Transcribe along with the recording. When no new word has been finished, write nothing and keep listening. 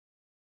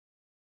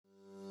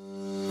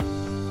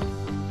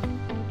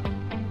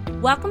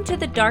Welcome to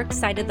the Dark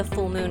Side of the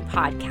Full Moon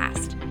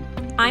podcast.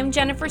 I'm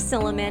Jennifer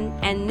Silliman,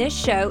 and this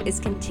show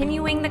is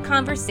continuing the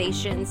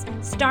conversations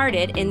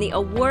started in the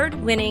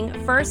award-winning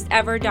first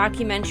ever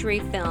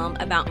documentary film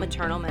about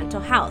maternal mental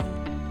health.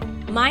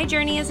 My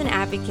journey as an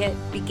advocate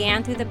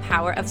began through the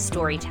power of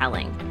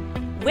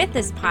storytelling. With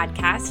this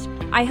podcast,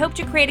 I hope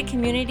to create a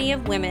community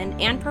of women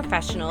and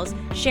professionals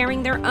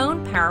sharing their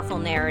own powerful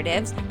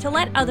narratives to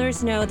let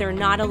others know they're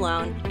not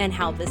alone and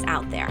help is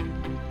out there.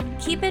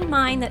 Keep in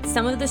mind that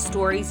some of the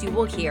stories you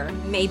will hear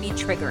may be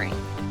triggering,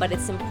 but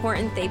it's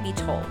important they be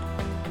told.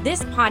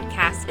 This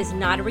podcast is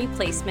not a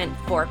replacement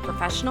for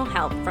professional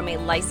help from a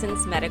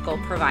licensed medical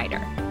provider.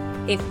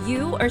 If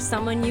you or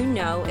someone you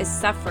know is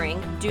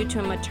suffering due to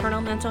a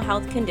maternal mental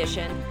health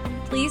condition,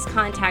 please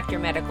contact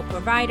your medical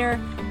provider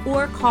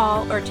or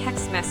call or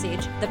text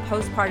message the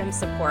Postpartum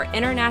Support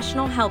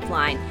International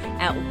Helpline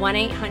at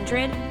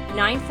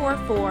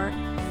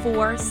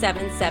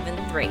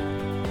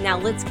 1-800-944-4773. Now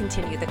let's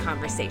continue the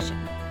conversation.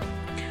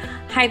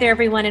 Hi there,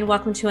 everyone, and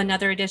welcome to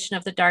another edition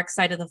of the Dark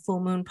Side of the Full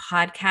Moon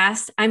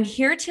podcast. I'm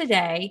here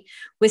today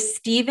with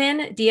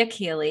Stephen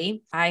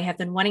Diachile. I have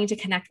been wanting to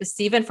connect with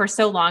Stephen for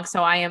so long,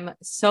 so I am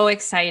so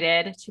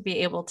excited to be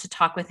able to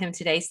talk with him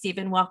today.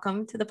 Stephen,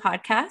 welcome to the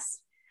podcast.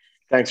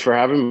 Thanks for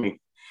having me.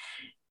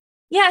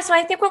 Yeah, so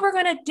I think what we're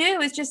going to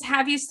do is just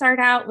have you start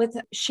out with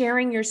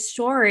sharing your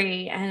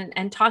story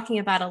and talking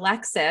about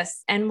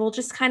Alexis, and we'll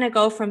just kind of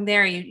go from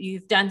there.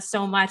 You've done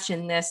so much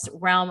in this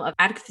realm of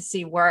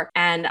advocacy work,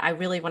 and I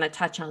really want to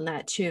touch on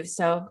that too.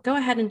 So go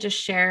ahead and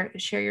just share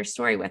your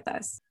story with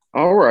us.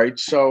 All right.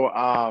 So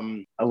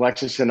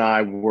Alexis and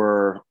I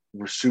were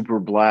super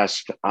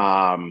blessed.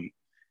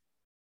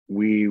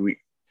 We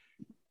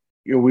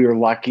were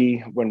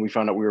lucky when we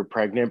found out we were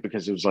pregnant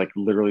because it was like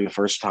literally the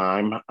first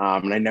time.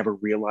 And I never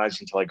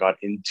realized until I got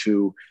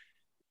into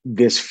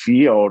this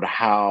field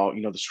how,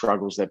 the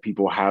struggles that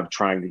people have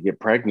trying to get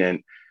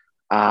pregnant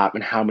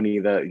and how many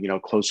of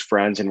the, close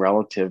friends and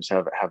relatives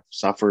have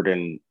suffered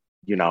and,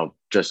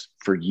 just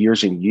for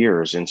years and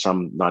years, and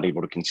some not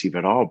able to conceive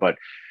at all. But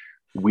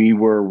we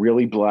were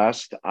really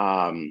blessed.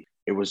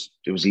 It was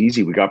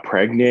easy. We got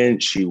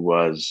pregnant. She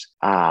was,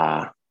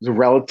 it was a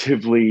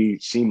relatively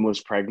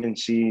seamless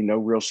pregnancy, no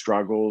real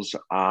struggles.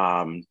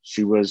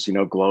 She was,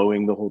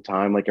 glowing the whole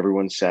time, like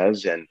everyone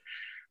says. And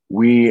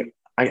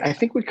I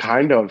think we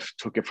kind of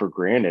took it for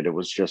granted. It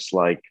was just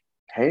like,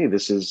 hey,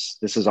 this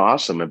is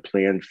awesome, and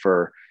planned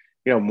for,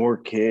 more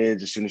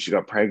kids. As soon as she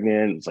got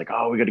pregnant, it's like,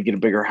 oh, we got to get a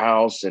bigger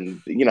house.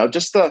 And,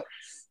 just the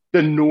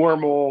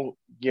normal,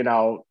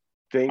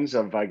 things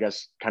of, I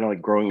guess, kind of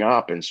like growing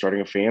up and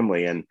starting a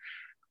family. And,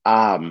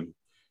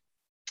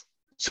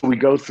 so we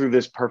go through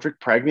this perfect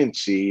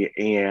pregnancy,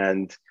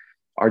 and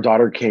our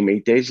daughter came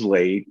 8 days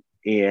late.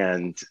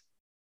 And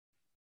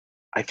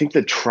I think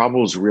the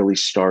troubles really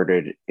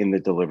started in the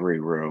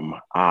delivery room.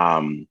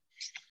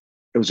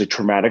 It was a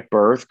traumatic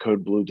birth,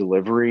 code blue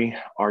delivery.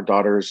 Our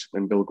daughter's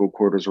umbilical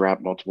cord was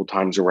wrapped multiple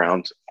times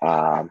around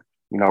her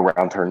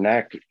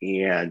neck,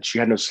 and she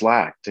had no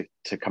slack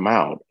to come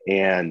out.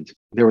 And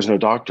there was no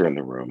doctor in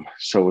the room.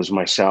 So it was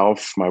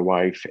myself, my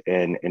wife,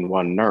 and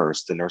one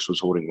nurse. The nurse was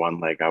holding one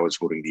leg, I was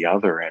holding the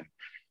other. And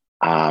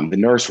the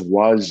nurse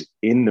was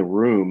in the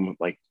room,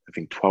 like, I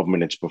think 12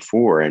 minutes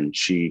before. And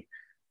she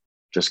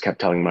just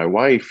kept telling my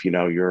wife,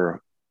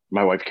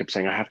 my wife kept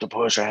saying, I have to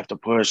push.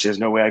 There's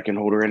no way I can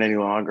hold her in any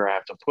longer. I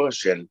have to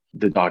push. And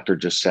the doctor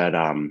just said,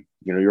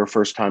 you're a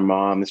first-time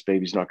mom. This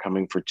baby's not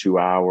coming for 2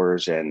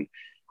 hours. And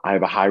I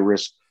have a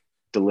high-risk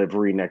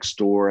delivery next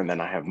door. And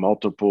then I have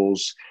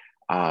multiples,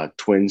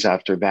 twins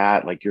after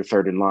that, like you're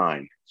third in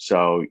line.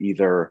 So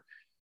either,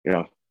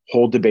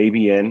 hold the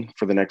baby in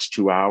for the next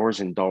 2 hours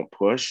and don't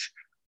push,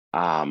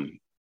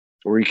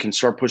 or you can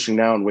start pushing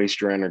now and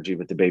waste your energy,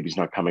 but the baby's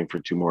not coming for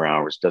 2 more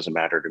hours. Doesn't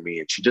matter to me.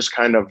 And she just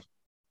kind of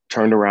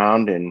turned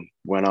around and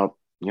went out,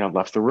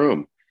 left the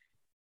room.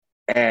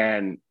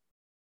 And,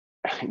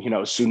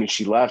 as soon as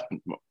she left,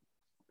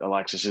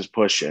 Alexis is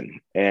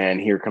pushing,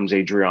 and here comes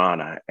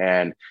Adriana,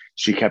 and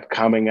she kept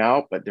coming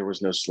out, but there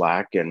was no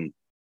slack. And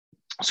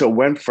so it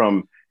went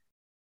from,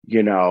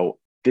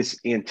 this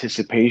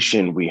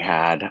anticipation we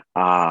had,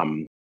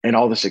 and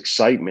all this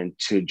excitement,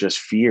 to just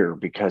fear,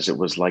 because it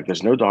was like,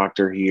 there's no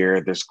doctor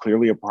here. There's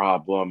clearly a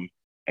problem.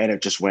 And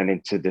it just went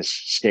into this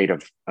state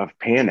of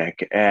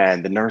panic,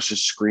 and the nurse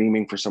is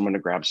screaming for someone to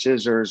grab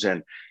scissors,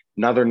 and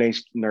another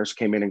nurse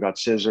came in and got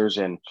scissors.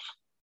 And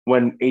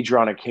when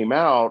Adriana came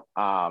out,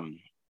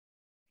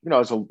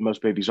 as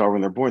most babies are when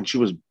they're born, she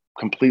was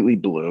completely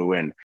blue,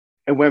 and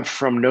it went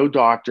from no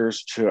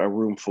doctors to a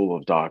room full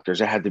of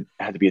doctors. It had to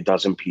be a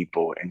dozen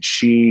people. And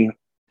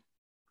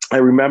I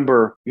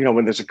remember,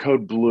 when there's a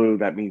code blue,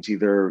 that means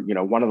either,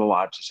 one of the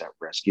lives is at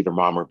risk, either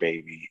mom or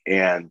baby.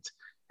 And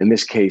in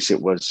this case,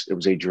 it was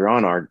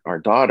Adriana, our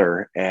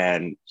daughter.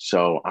 And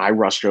so I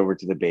rushed over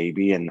to the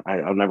baby, and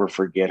I'll never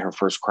forget her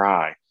first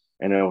cry.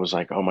 And it was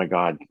like, oh my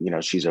God,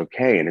 she's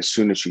okay. And as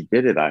soon as she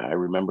did it, I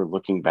remember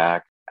looking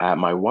back at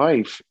my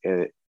wife,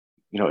 in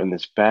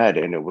this bed,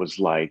 and it was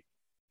like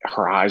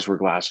her eyes were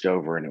glassed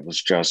over, and it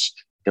was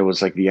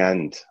like the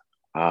end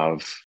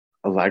of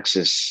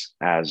Alexis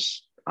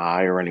as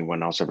I or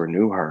anyone else ever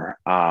knew her.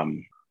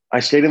 I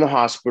stayed in the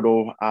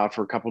hospital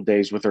for a couple of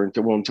days with her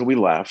until we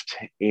left.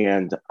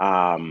 And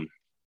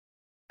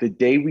the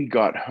day we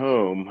got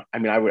home, I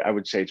mean, I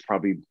would say it's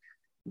probably,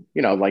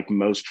 like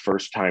most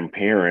first time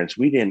parents,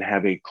 we didn't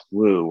have a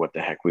clue what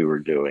the heck we were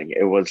doing.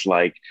 It was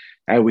like,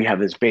 hey, we have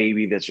this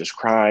baby that's just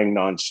crying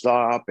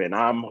nonstop, and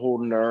I'm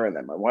holding her, and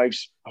then my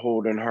wife's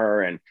holding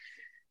her. And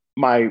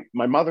my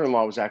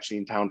mother-in-law was actually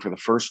in town for the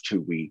first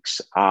 2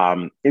 weeks.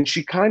 And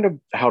she kind of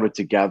held it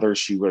together.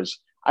 She was,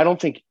 I don't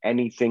think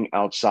anything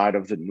outside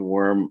of the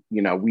norm.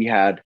 We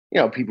had,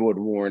 people would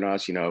warn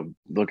us,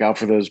 look out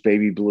for those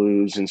baby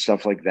blues and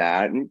stuff like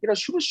that. And,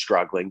 she was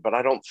struggling, but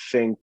I don't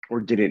think or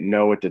didn't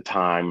know at the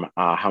time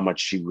how much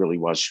she really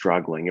was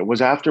struggling. It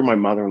was after my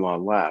mother-in-law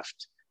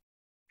left,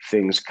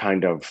 things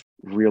kind of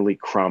really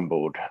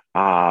crumbled.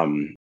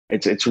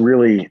 It's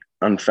really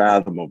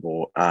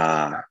unfathomable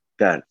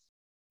that,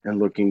 and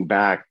looking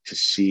back to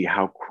see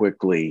how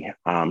quickly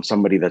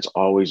somebody that's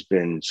always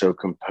been so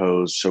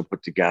composed, so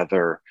put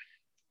together,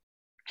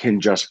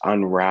 can just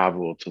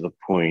unravel to the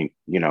point,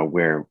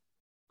 where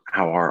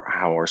how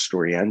our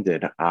story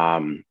ended.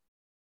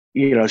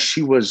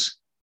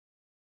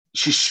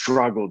 She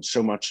struggled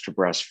so much to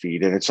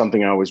breastfeed, and it's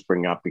something I always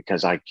bring up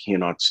because I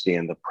cannot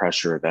stand the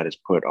pressure that is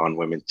put on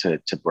women to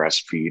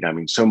breastfeed. I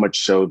mean, so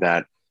much so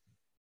that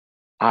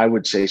I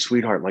would say,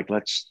 sweetheart, like,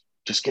 let's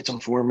just get some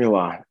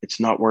formula.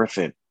 It's not worth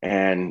it.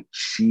 And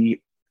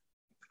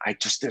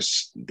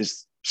there's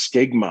this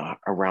stigma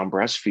around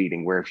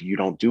breastfeeding where if you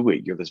don't do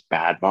it, you're this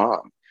bad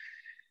mom.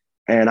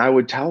 And I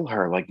would tell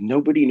her, like,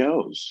 nobody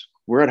knows.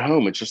 We're at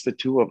home. It's just the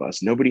two of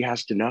us. Nobody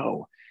has to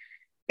know.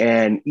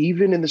 And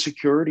even in the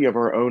security of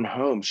our own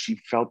home, she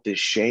felt this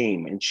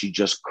shame and she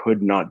just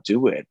could not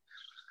do it.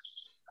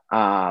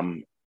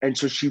 And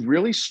so she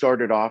really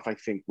started off, I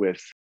think,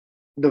 with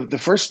the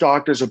first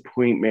doctor's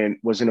appointment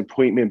was an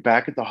appointment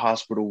back at the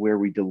hospital where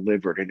we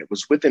delivered. And it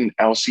was with an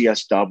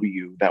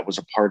LCSW that was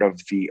a part of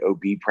the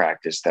OB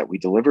practice that we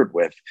delivered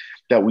with,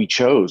 that we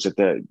chose at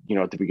the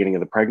beginning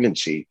of the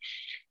pregnancy.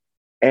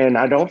 And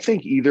I don't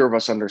think either of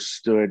us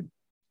understood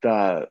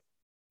the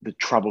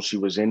trouble she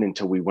was in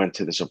until we went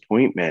to this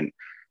appointment.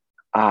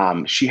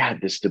 She had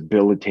this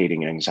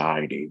debilitating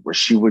anxiety where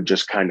she would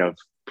just kind of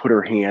put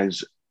her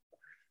hands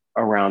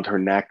around her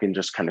neck and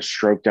just kind of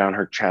stroke down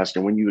her chest.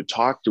 And when you would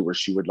talk to her,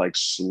 she would like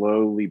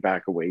slowly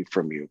back away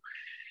from you.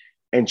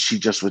 And she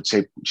just would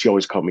say, she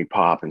always called me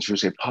Pop. And she would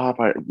say, Pop,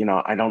 I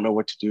don't know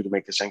what to do to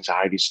make this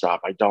anxiety stop.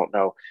 I don't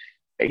know.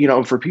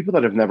 And for people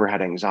that have never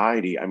had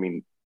anxiety, I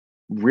mean,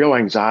 real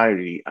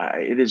anxiety,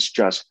 it is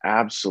just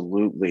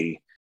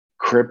absolutely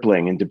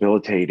crippling and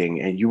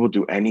debilitating. And you will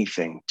do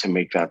anything to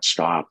make that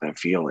stop, that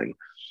feeling.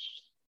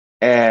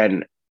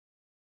 And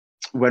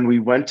when we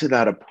went to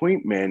that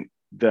appointment,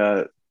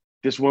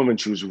 this woman,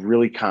 she was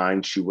really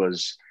kind. She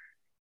was,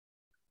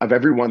 of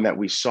everyone that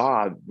we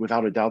saw,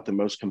 without a doubt, the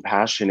most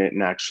compassionate.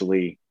 And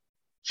actually,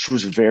 she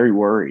was very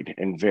worried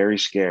and very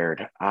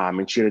scared.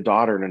 And she had a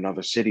daughter in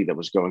another city that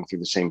was going through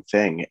the same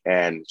thing.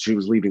 And she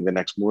was leaving the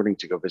next morning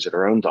to go visit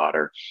her own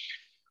daughter.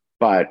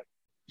 But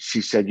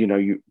she said,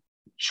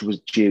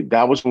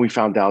 that was when we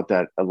found out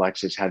that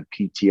Alexis had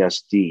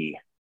PTSD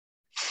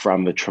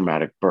from the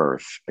traumatic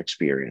birth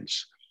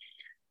experience.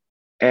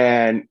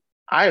 And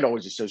I had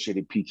always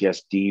associated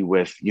PTSD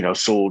with,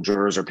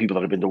 soldiers or people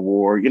that have been to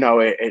war,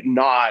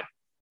 not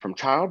from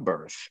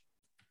childbirth,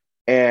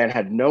 and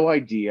had no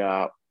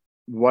idea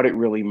what it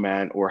really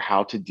meant or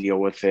how to deal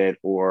with it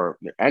or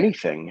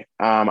anything.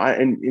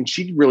 And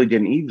she really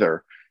didn't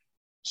either.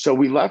 So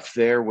we left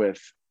there with,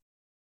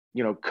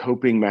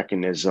 coping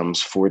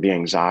mechanisms for the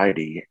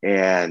anxiety.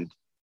 And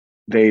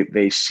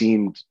they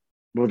seemed,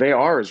 well, they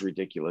are as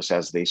ridiculous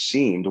as they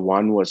seemed.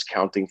 One was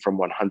counting from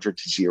 100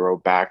 to 0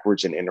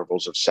 backwards in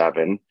intervals of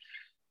 7.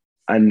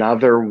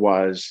 Another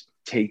was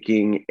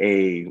taking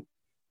a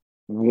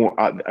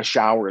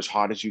shower as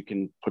hot as you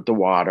can put the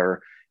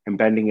water and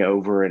bending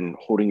over and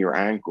holding your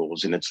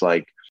ankles. And it's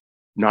like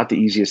not the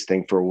easiest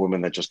thing for a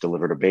woman that just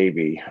delivered a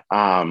baby.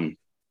 And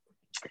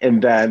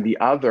then the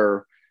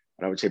other,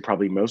 and I would say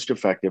probably most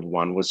effective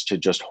one, was to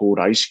just hold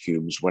ice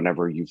cubes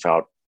whenever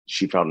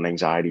she felt an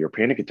anxiety or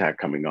panic attack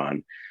coming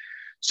on.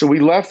 So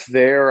we left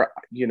there,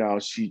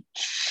 she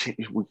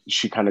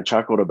kind of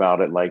chuckled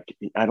about it. Like,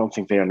 I don't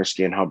think they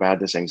understand how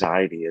bad this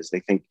anxiety is. They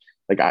think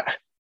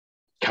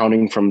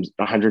counting from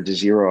 100 to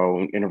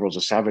 0 intervals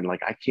of 7,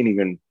 like I can't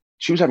even,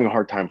 she was having a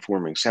hard time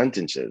forming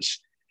sentences.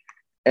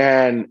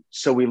 And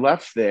so we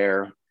left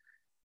there,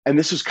 and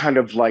this was kind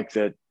of like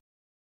the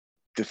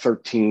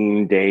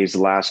 13 days, the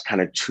last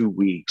kind of 2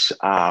 weeks.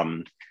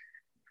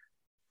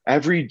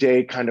 Every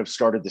day kind of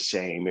started the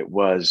same. It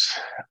was,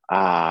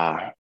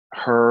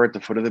 her at the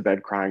foot of the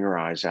bed crying her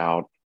eyes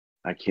out.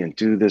 I can't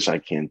do this. I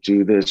can't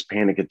do this.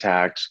 Panic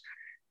attacks,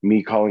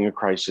 me calling a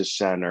crisis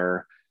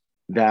center,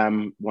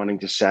 them wanting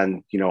to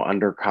send,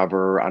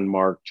 undercover,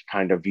 unmarked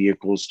kind of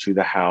vehicles to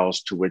the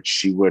house, to which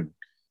she would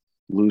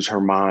lose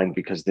her mind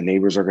because the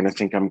neighbors are going to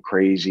think I'm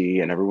crazy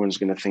and everyone's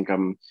going to think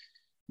I'm,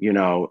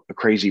 a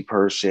crazy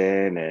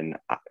person. And,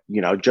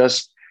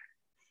 just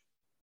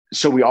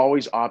so we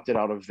always opted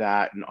out of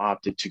that and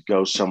opted to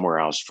go somewhere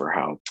else for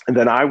help. And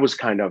then I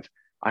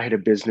had a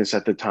business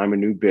at the time, a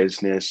new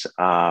business.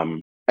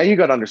 And you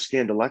got to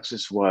understand,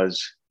 Alexis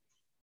was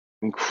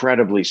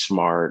incredibly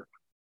smart,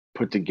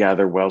 put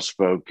together,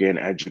 well-spoken,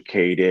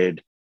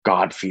 educated,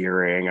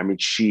 God-fearing. I mean,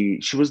 she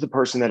was the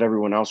person that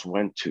everyone else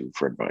went to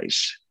for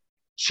advice.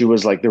 She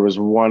was like, there was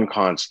one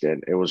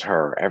constant. It was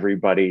her.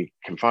 Everybody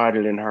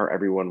confided in her.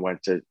 Everyone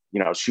went to,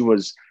 she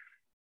was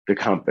the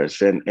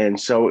compass. And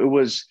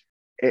so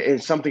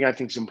it's something I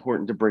think is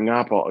important to bring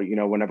up,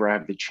 whenever I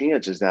have the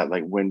chance, is that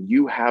like when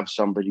you have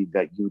somebody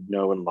that you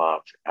know and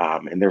love,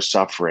 and they're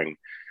suffering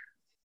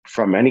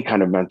from any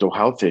kind of mental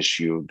health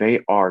issue,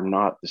 they are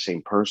not the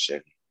same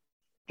person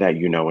that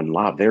you know and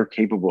love. They're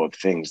capable of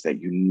things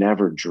that you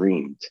never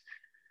dreamed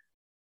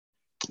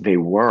they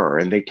were,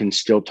 and they can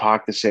still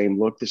talk the same,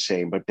 look the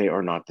same, but they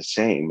are not the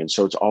same. And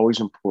so it's always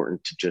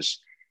important to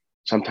just,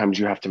 sometimes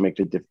you have to make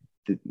the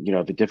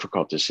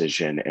difficult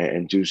decision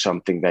and do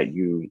something that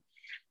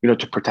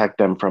to protect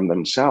them from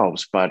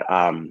themselves. But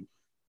I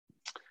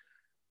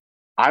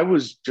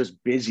was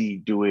just busy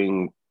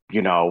doing,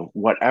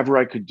 whatever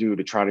I could do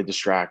to try to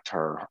distract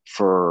her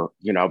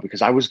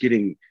because I was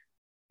getting,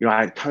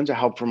 I had tons of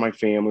help from my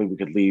family. We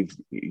could leave,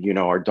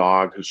 our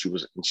dog, who she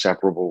was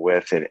inseparable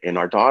with, and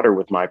our daughter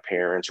with my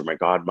parents or my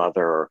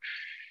godmother, or,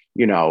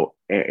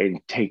 and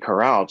take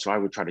her out. So I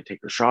would try to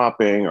take her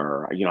shopping,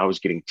 or, I was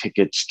getting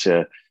tickets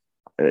to,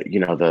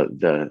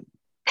 the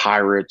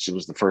Pirates. It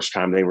was the first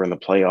time they were in the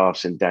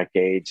playoffs in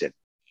decades. And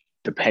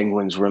the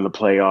Penguins were in the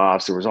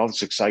playoffs. There was all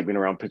this excitement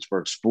around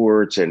Pittsburgh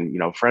sports. And,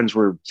 friends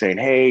were saying,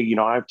 hey,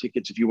 I have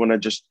tickets if you want to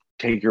just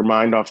take your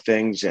mind off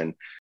things. And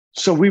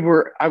so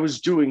I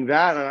was doing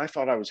that, and I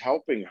thought I was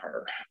helping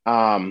her.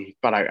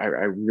 But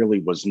I really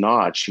was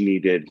not. She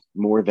needed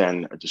more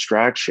than a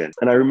distraction.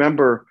 And I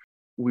remember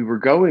we were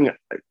going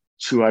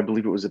to, I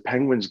believe it was a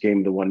Penguins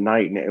game the one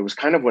night. And it was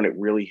kind of when it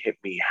really hit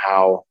me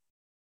how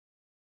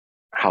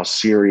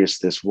serious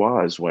this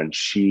was, when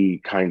she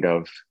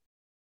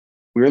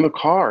we were in the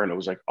car, and it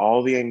was like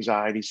all the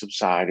anxiety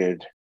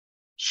subsided.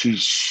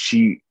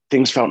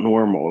 Things felt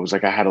normal. It was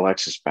like I had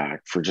Alexis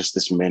back for just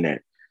this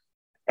minute.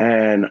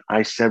 And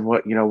I said,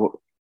 what,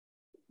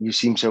 you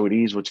seem so at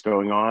ease. What's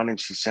going on? And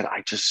she said,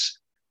 I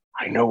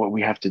know what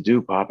we have to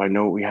do, Pop. I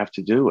know what we have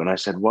to do. And I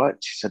said,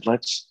 what? She said,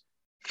 let's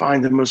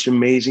find the most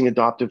amazing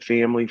adoptive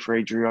family for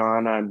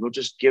Adriana, and we'll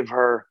just give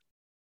her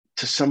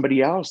to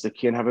somebody else that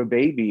can't have a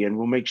baby, and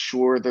we'll make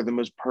sure they're the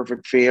most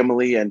perfect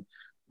family. And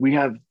we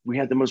had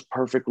the most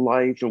perfect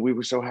life, and we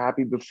were so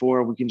happy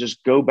before. We can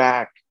just go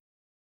back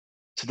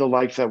to the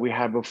life that we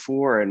had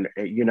before. And,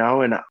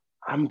 and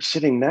I'm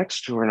sitting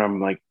next to her, and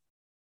I'm like,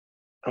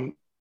 I'm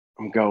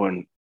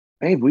going,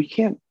 babe, we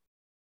can't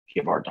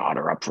give our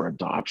daughter up for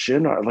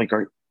adoption.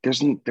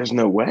 There's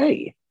no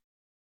way.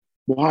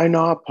 Why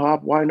not,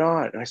 Pop? Why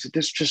not? And I said,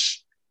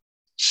 it's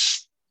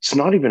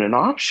not even an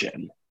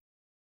option.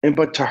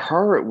 But to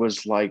her, it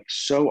was like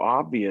so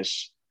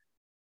obvious,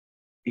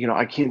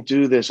 I can't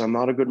do this. I'm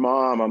not a good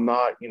mom. I'm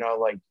not,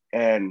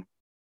 and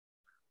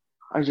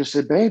I just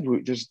said, babe,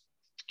 we just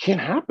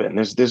can't happen.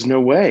 There's no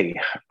way.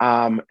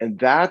 And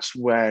that's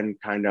when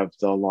kind of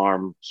the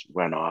alarms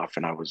went off,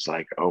 and I was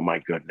like, oh my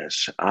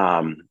goodness.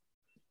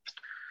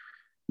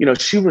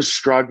 She was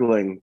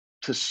struggling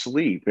to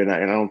sleep, and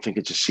I don't think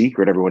it's a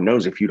secret. Everyone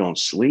knows if you don't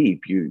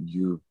sleep,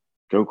 you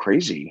go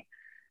crazy.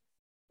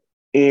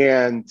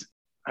 And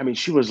I mean,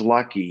 she was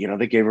lucky.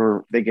 They gave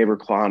her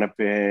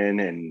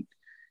Klonopin and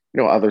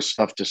other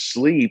stuff to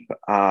sleep,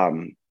 but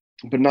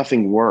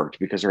nothing worked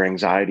because her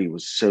anxiety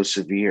was so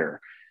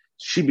severe.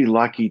 She'd be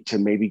lucky to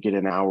maybe get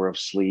an hour of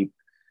sleep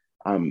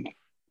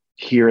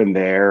here and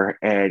there,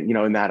 and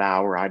in that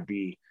hour I'd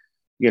be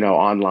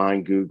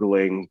online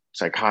Googling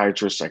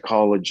psychiatrists,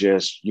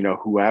 psychologists,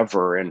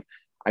 whoever. And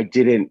I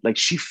didn't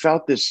she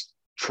felt this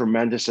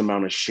tremendous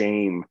amount of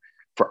shame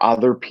for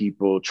other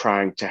people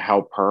trying to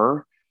help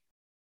her.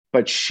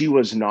 But she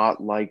was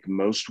not like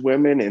most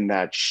women in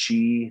that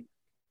she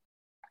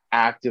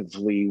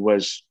actively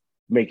was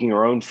making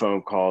her own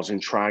phone calls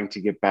and trying to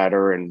get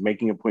better and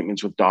making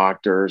appointments with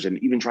doctors, and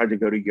even tried to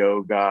go to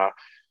yoga.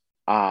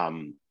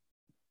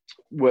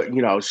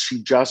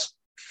 She just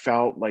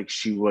felt like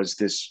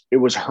it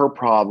was her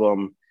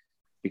problem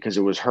because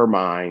it was her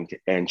mind,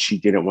 and she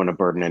didn't want to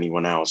burden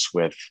anyone else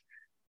with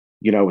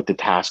the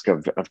task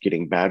of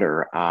getting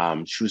better.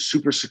 She was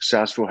super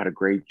successful, had a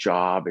great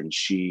job, and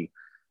she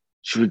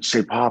would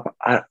say, Pop,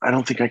 I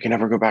don't think I can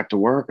ever go back to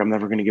work. I'm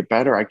never going to get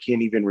better. I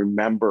can't even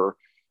remember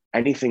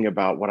anything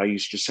about what I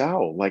used to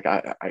sell.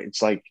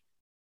 It's like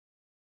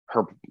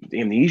her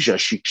amnesia.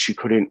 She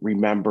couldn't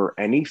remember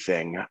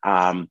anything.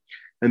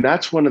 And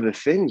that's one of the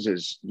things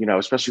is,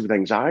 especially with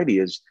anxiety,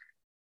 is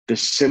the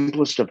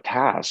simplest of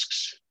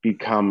tasks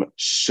become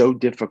so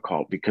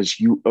difficult because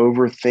you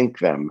overthink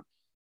them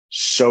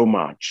so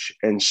much.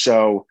 And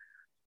so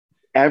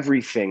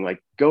everything,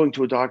 like going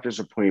to a doctor's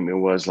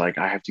appointment, was like,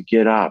 I have to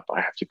get up,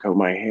 I have to comb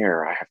my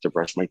hair, I have to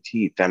brush my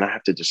teeth, then I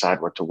have to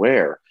decide what to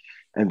wear.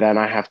 And then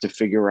I have to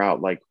figure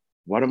out like,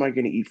 what am I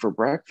going to eat for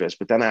breakfast?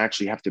 But then I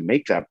actually have to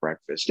make that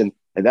breakfast. And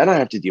then I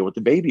have to deal with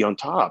the baby on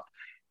top.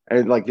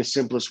 And like the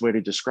simplest way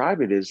to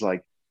describe it is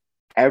like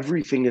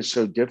everything is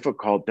so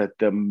difficult that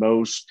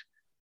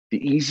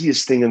the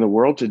easiest thing in the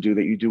world to do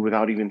that you do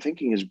without even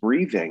thinking is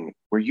breathing,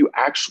 where you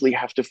actually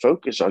have to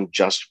focus on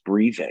just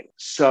breathing.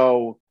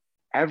 So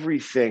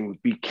everything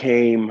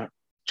became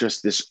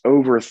just this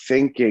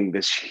overthinking,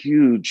 this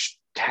huge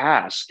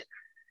task.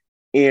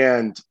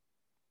 And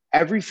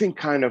everything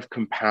kind of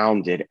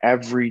compounded.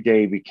 Every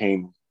day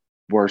became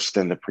worse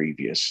than the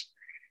previous.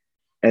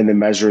 And the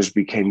measures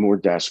became more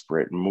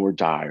desperate and more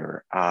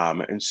dire.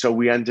 And so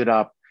we ended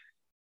up,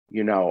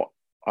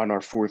 on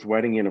our fourth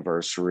wedding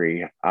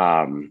anniversary.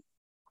 And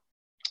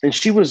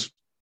she was,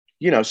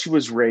 she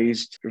was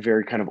raised a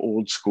very kind of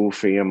old school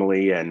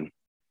family, and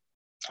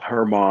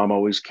her mom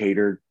always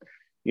catered,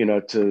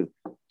 to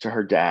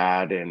her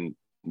dad, and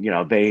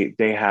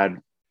they had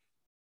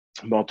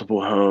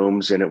multiple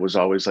homes, and it was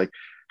always like,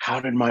 how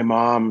did my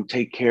mom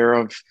take care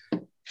of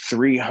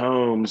three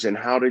homes, and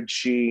how did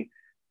she,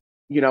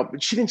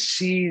 but she didn't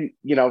see,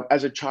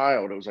 as a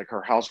child, it was like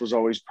her house was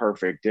always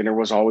perfect. Dinner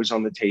was always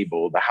on the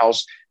table. The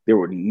house, they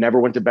were never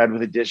went to bed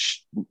with a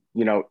dish,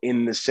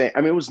 in the same.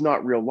 I mean, it was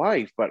not real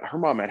life, but her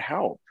mom had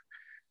help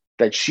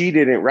that she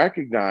didn't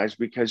recognize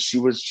because she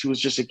was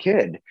just a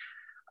kid.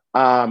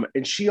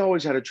 And she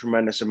always had a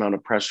tremendous amount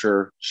of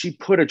pressure. She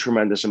put a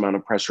tremendous amount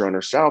of pressure on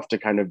herself to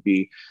kind of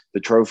be the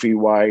trophy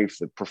wife,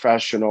 the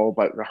professional,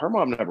 but her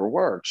mom never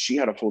worked. She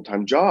had a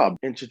full-time job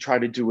and to try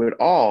to do it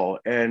all.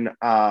 And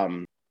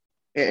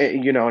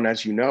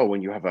as you know,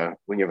 when you have a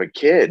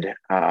kid,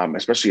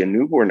 especially a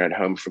newborn at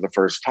home for the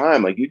first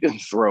time, like you can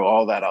throw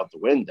all that out the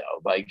window.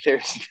 Like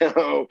there's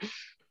no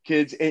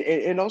kids.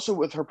 And also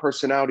with her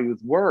personality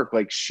with work,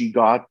 like she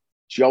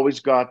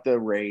always got the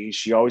raise.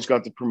 She always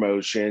got the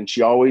promotion.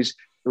 There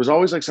was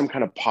always like some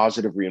kind of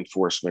positive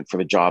reinforcement for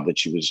the job that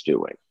she was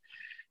doing.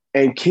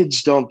 And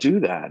kids don't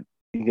do that.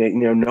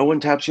 No one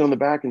taps you on the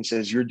back and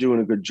says, you're doing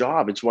a good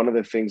job. It's one of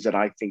the things that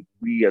I think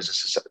we as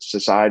a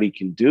society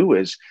can do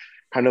is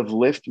kind of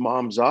lift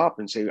moms up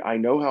and say, I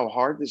know how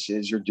hard this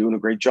is. You're doing a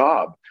great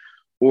job.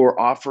 Or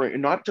offering,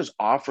 and not just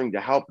offering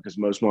to help, because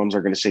most moms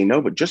are going to say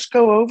no, but just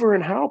go over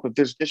and help. If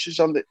there's dishes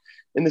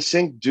in the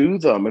sink, do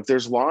them. If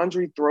there's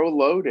laundry, throw a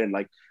load in.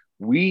 Like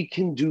we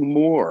can do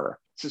more.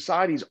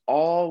 Societies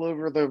all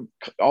over the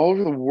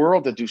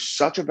world that do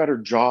such a better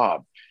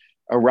job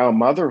around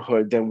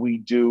motherhood than we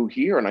do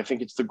here. And I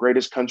think it's the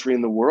greatest country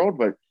in the world,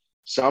 but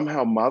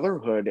somehow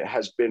motherhood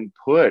has been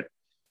put,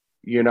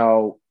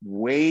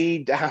 way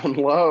down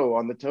low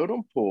on the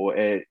totem pole.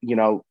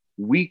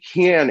 We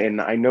can,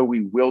 and I know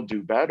we will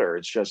do better.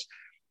 It's just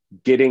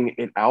getting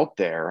it out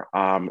there.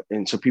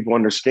 And so people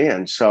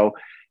understand. So,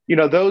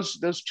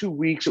 those 2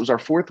 weeks, it was our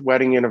fourth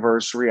wedding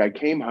anniversary. I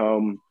came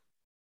home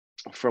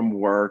from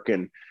work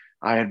and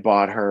I had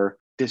bought her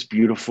these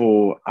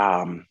beautiful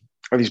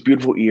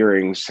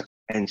earrings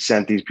and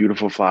sent these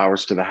beautiful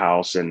flowers to the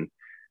house. And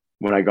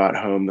when I got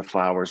home, the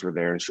flowers were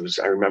there. And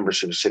I remember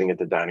she was sitting at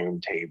the dining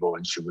room table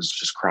and she was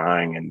just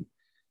crying. And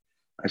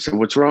I said,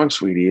 what's wrong,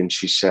 sweetie? And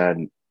she said,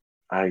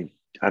 I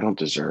don't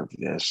deserve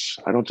this.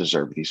 I don't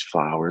deserve these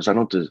flowers. And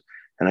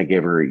I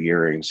gave her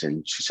earrings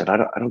and she said,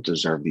 I don't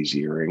deserve these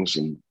earrings.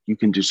 And you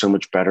can do so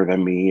much better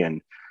than me.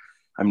 And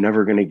I'm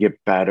never going to get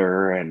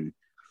better. And,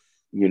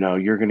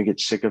 you're going to get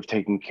sick of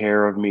taking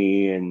care of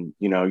me. And,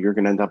 you're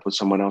going to end up with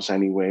someone else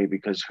anyway,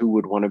 because who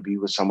would want to be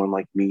with someone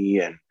like me?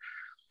 And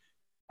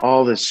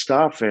all this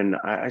stuff. And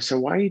I said,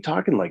 why are you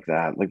talking like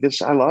that? Like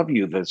this, I love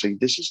you. This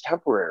is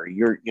temporary.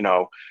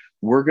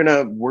 We're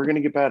going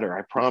to get better.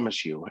 I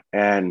promise you.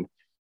 And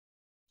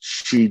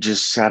she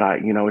just said,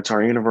 it's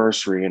our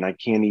anniversary and I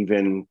can't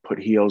even put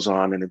heels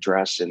on and a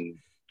dress and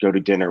go to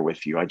dinner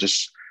with you.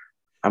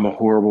 I'm a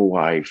horrible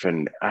wife.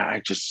 And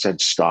I just said,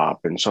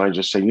 stop. And so I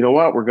just said, you know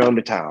what, we're going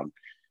to town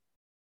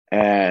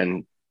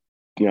and,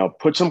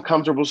 put some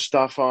comfortable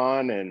stuff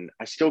on. And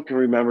I still can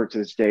remember to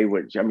this day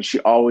she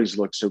always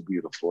looked so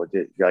beautiful.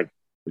 It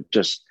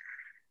just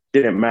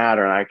didn't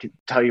matter. And I could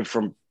tell you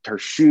from her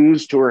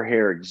shoes to her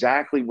hair,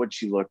 exactly what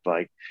she looked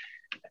like.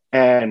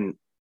 And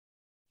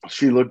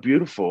she looked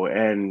beautiful.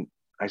 And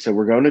I said,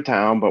 we're going to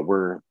town, but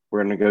we're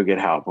going to go get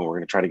help and we're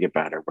going to try to get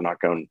better. We're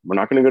not going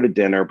to go to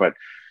dinner. But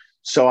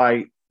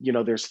so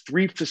there's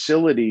 3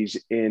 facilities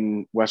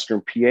in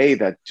Western PA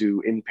that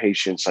do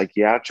inpatient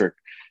psychiatric,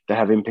 that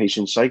have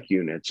inpatient psych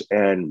units.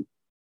 And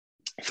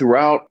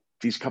throughout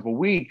these couple of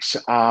weeks,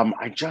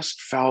 I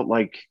just felt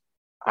like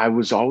I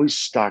was always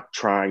stuck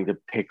trying to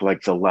pick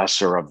like the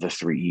lesser of the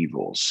 3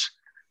 evils,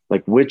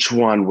 like which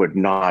one would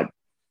not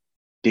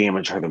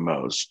damage her the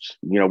most,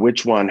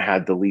 which one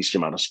had the least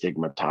amount of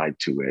stigma tied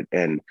to it.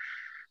 And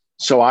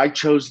so I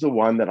chose the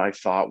one that I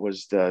thought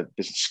was the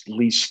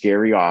least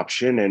scary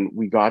option. And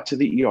we got to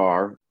the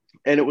ER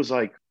and it was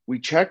like, we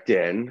checked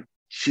in.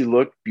 She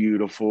looked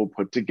beautiful,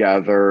 put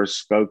together,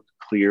 spoke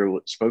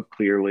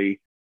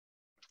clearly.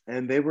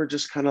 And they were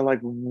just kind of like,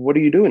 what are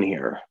you doing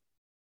here?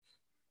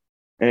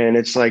 And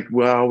it's like,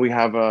 well, we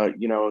have a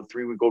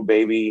 3-week-old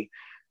baby.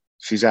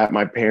 she's at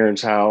my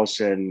parents'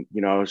 house, and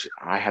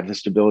I have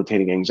this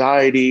debilitating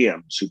anxiety.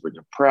 I'm super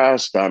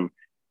depressed. I'm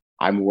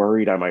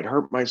worried I might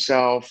hurt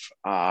myself.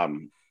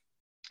 And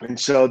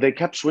so they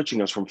kept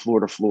switching us from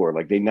floor to floor.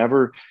 Like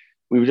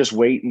we would just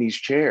wait in these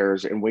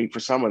chairs and wait for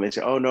someone. They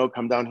say, "Oh no,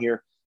 come down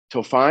here."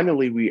 Till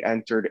finally we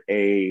entered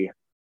it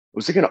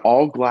was like an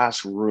all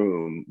glass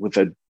room with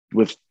a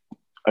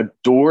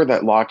door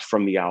that locked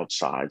from the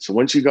outside. So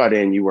once you got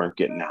in, you weren't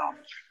getting out.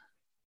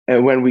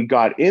 And when we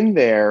got in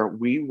there,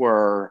 we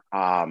were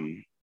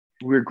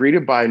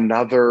greeted by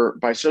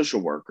by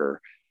social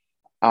worker.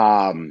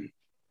 And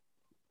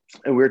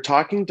we were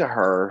talking to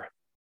her,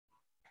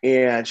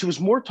 and she was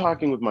more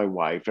talking with my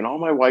wife. And all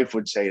my wife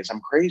would say is, "I'm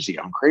crazy.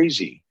 I'm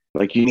crazy.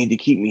 Like, you need to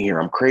keep me here.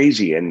 I'm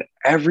crazy." And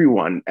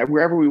everyone,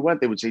 wherever we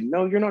went, they would say,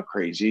 "No, you're not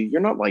crazy.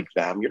 You're not like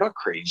them. You're not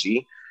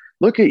crazy.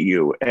 Look at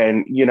you."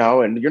 And,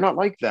 and you're not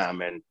like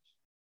them.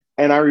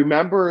 And I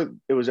remember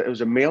it was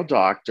a male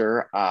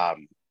doctor.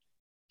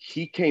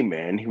 He came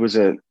in, he was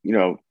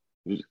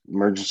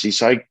emergency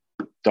psych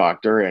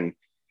doctor. And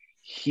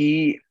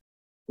we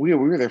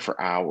were there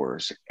for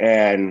hours,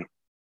 and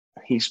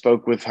he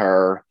spoke with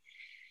her,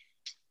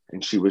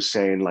 and she was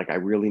saying, like, "I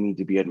really need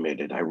to be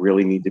admitted. I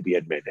really need to be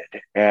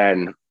admitted."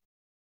 And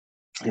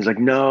he's like,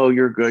 "No,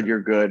 you're good.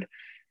 You're good."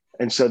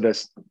 And so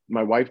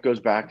my wife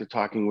goes back to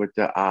talking with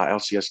the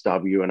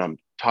LCSW, and I'm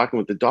talking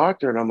with the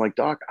doctor, and I'm like,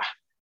 "Doc,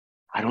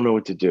 I don't know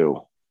what to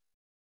do.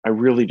 I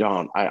really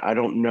don't. I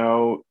don't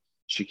know."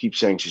 She keeps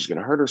saying she's going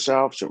to hurt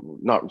herself.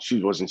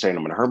 She wasn't saying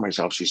I'm going to hurt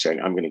myself. She's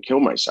saying I'm going to kill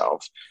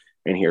myself,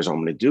 and here's how I'm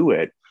going to do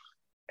it.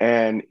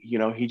 And,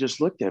 he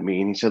just looked at me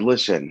and he said,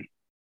 "Listen,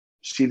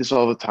 see this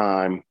all the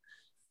time.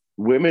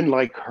 Women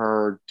like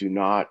her do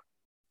not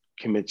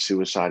commit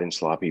suicide in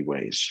sloppy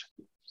ways."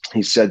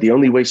 He said the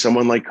only way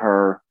someone like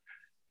her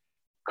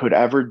could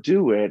ever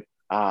do it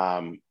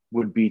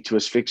would be to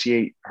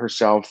asphyxiate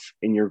herself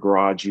in your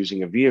garage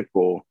using a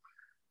vehicle,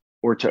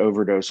 or to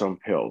overdose on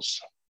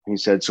pills. He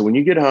said, "So when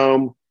you get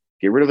home,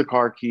 get rid of the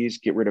car keys,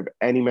 get rid of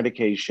any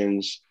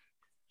medications.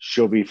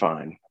 She'll be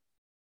fine.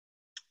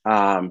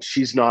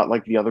 She's not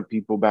like the other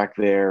people back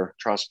there.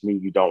 Trust me,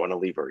 you don't want to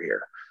leave her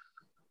here."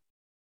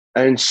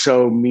 And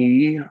so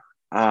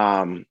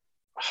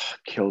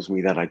kills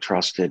me that I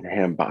trusted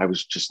him, but I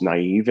was just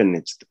naive. And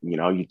it's,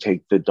 you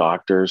take the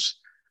doctor's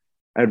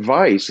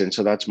advice. And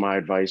so that's my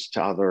advice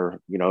to other,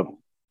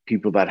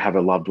 people that have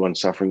a loved one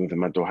suffering with a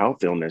mental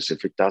health illness.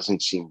 If it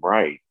doesn't seem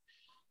right,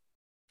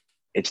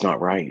 it's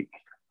not right.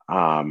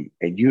 And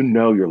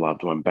your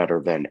loved one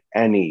better than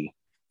any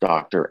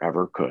doctor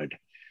ever could.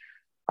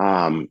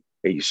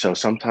 So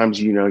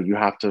sometimes, you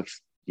have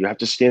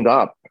to stand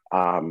up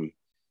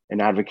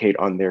and advocate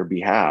on their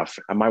behalf.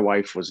 And my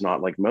wife was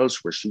not like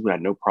most, where she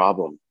had no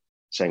problem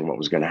saying what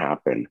was going to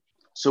happen.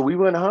 So we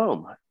went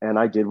home, and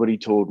I did what he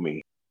told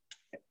me,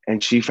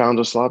 and she found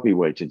a sloppy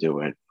way to do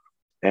it.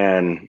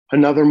 And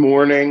another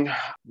morning,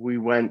 we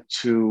went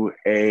to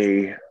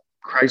a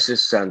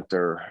crisis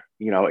center,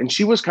 and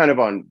she was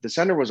the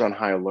center was on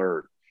high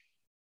alert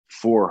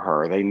for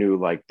her. They knew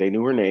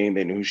her name,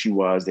 they knew who she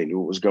was, they knew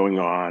what was going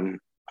on.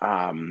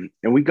 And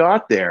we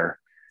got there.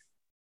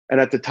 And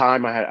at the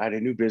time, I had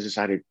a new business.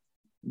 I had a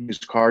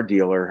used car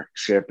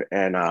dealership.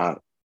 And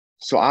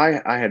so I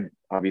had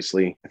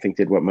obviously, I think,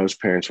 did what most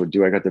parents would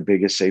do. I got the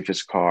biggest,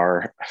 safest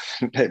car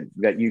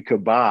that you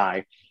could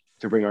buy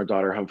to bring our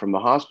daughter home from the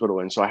hospital.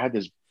 And so I had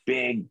this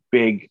big,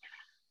 big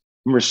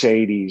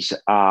Mercedes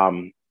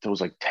that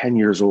was like 10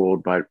 years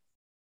old, but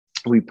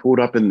we pulled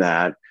up in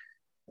that,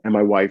 and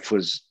my wife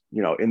was,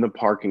 in the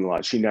parking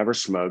lot. She never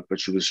smoked, but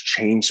she was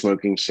chain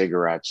smoking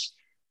cigarettes.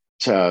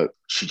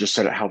 She just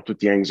said it helped with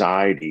the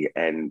anxiety.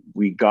 And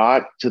we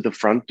got to the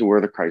front door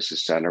of the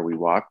crisis center. We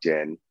walked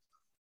in,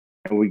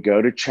 and we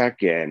go to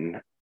check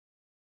in.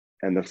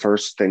 And the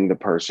first thing the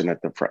person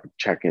at the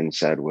check-in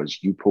said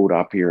was, "You pulled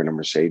up here in a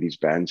Mercedes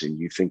Benz and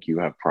you think you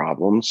have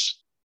problems?"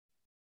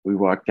 We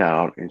walked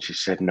out, and she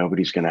said,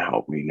 "Nobody's going to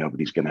help me.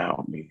 Nobody's going to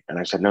help me." And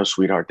I said, "No,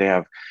 sweetheart, they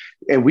have."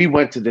 And we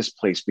went to this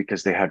place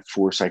because they had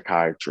 4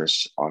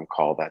 psychiatrists on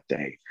call that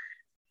day.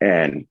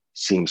 And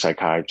seeing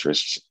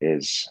psychiatrists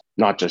is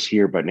not just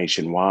here, but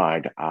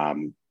nationwide,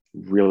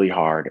 really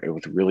hard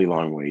with really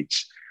long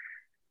waits.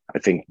 I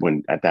think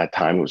at that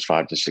time it was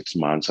 5 to 6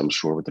 months. I'm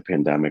sure with the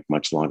pandemic,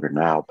 much longer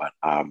now. But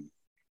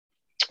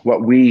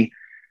what we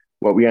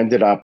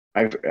ended up,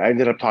 I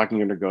ended up talking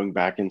to her, going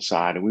back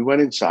inside, and we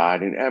went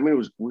inside, and I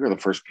mean, we were the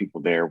first people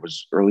there. It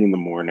was early in the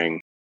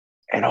morning,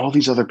 and all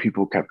these other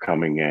people kept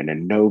coming in,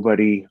 and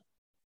nobody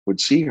would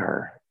see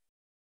her.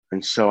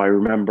 And so I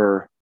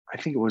remember, I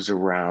think it was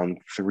around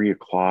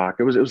 3:00.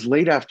 It was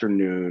late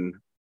afternoon,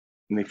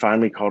 and they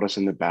finally called us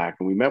in the back,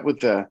 and we met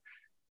with a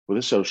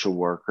social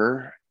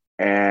worker,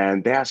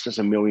 and they asked us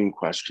a million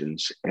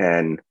questions,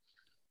 and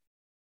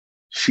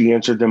she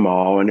answered them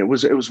all. And it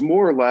was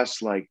more or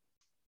less like,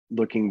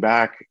 looking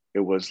back, it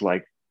was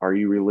like, "Are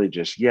you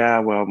religious?" "Yeah,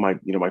 well,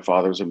 my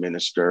father's a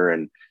minister."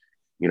 And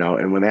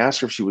when they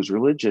asked her if she was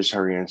religious,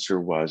 her answer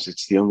was,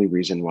 "It's the only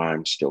reason why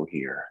I'm still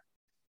here.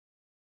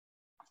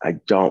 I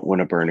don't want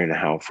to burn in a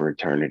hell for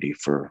eternity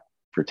for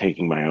for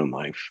taking my own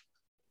life.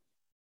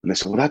 And they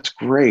said, well, that's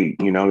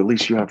great. At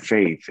least you have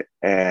faith.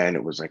 And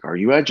it was like, are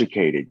you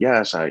educated?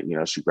 Yes.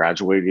 She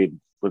graduated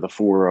with a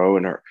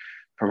 4.0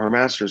 from her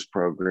master's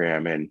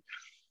program. And,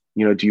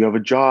 do you have a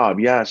job?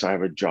 Yes, I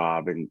have a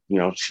job. And,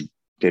 she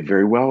did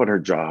very well at her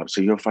job.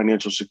 So you have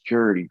financial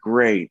security.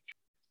 Great.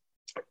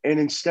 And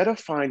instead of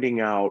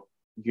finding out,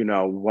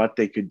 what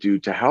they could do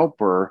to help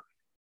her,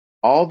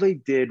 all they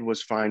did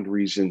was find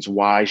reasons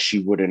why she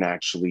wouldn't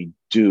actually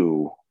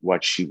do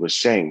what she was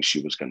saying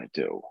she was going to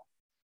do.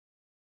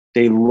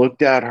 They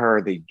looked at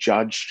her, they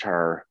judged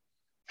her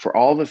for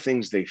all the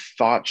things they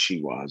thought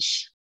she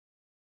was.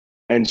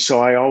 And so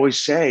I always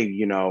say,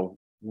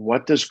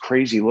 what does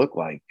crazy look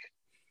like?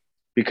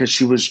 Because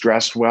she was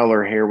dressed well,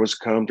 her hair was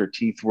combed, her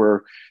teeth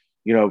were,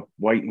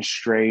 white and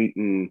straight.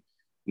 And,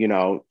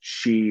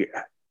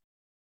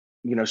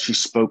 she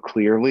spoke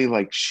clearly,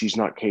 like she's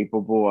not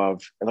capable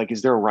of, like,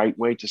 is there a right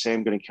way to say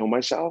I'm going to kill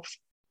myself?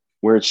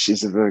 Where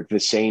is it the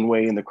sane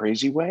way and the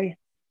crazy way?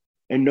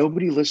 And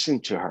nobody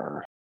listened to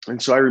her. And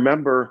so I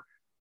remember,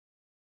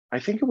 I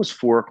think it was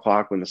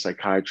 4:00 when the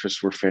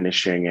psychiatrists were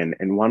finishing,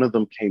 and one of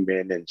them came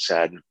in and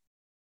said,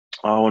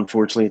 oh,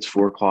 unfortunately, it's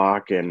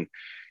 4:00 and,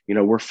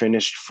 we're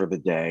finished for the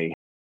day,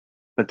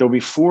 but there'll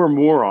be 4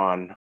 more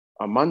on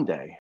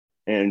Monday,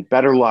 and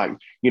better luck.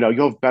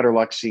 You'll have better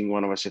luck seeing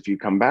one of us if you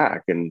come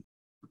back. And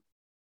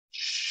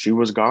she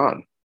was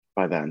gone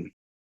by then.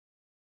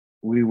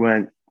 We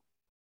went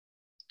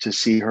to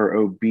see her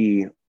OB.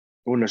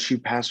 Oh, no, she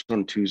passed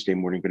on Tuesday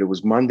morning, but it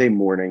was Monday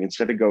morning.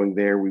 Instead of going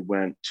there, we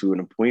went to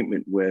an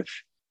appointment with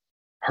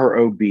her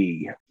OB.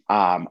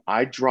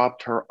 I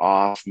dropped her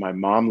off. My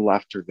mom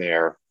left her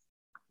there,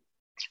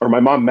 or my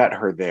mom met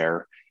her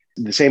there,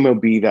 the same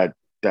OB that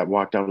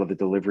walked out of the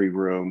delivery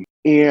room.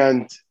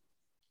 And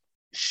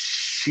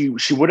she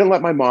wouldn't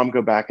let my mom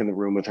go back in the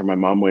room with her. My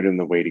mom waited in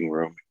the waiting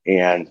room.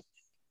 And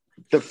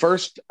the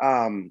first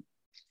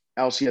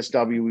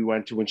LCSW we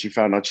went to, when she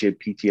found out she had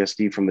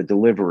PTSD from the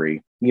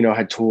delivery,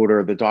 had told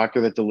her, the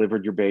doctor that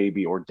delivered your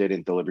baby or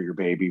didn't deliver your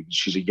baby,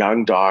 she's a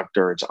young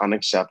doctor, it's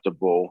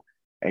unacceptable,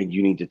 and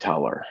you need to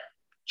tell her.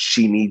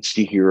 She needs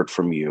to hear it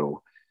from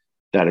you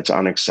that it's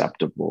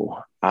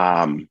unacceptable.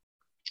 But,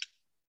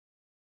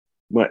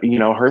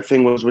 her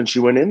thing was, when she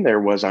went in there,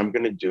 was, I'm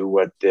going to do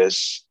what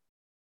this,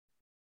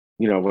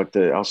 what the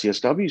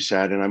LCSW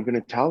said, and I'm going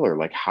to tell her,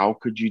 like, how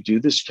could you do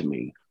this to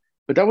me?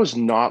 But that was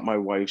not my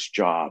wife's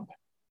job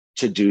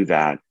to do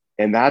that.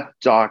 And that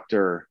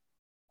doctor,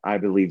 I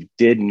believe,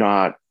 did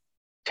not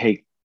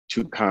take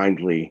too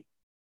kindly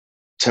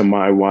to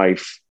my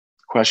wife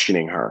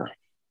questioning her.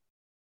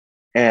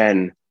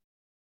 And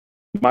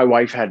my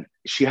wife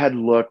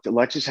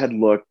Alexis had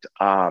looked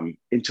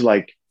into,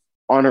 like,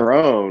 on her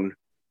own,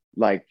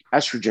 like,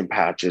 estrogen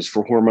patches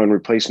for hormone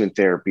replacement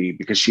therapy,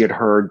 because she had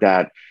heard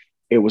that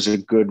it was a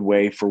good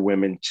way for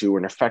women to,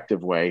 an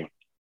effective way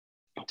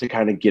to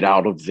kind of get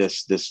out of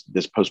this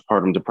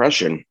postpartum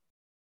depression.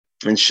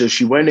 And so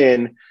she went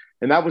in,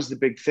 and that was the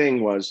big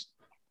thing, was,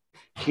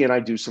 can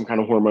I do some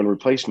kind of hormone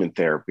replacement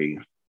therapy?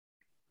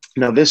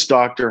 Now, this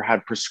doctor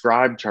had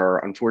prescribed her,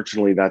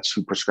 unfortunately, that's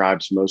who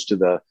prescribes most of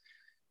the,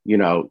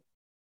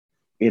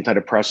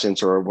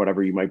 antidepressants or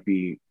whatever you might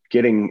be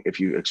getting if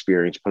you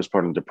experience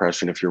postpartum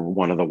depression. If you're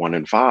one of the 1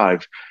 in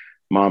 5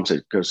 moms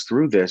that goes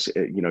through this,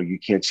 you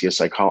can't see a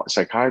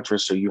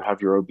psychiatrist, so you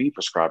have your OB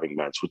prescribing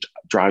meds, which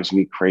drives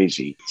me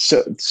crazy.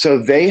 So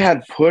they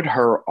had put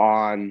her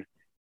on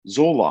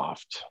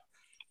Zoloft,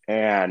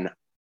 and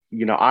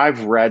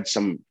I've read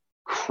some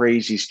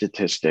crazy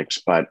statistics,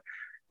 but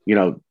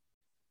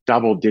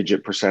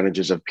double-digit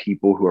percentages of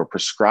people who are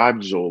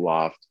prescribed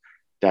Zoloft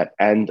that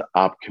end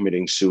up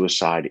committing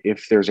suicide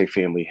if there's a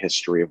family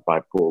history of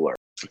bipolar.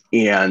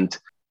 And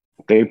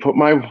they put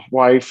my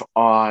wife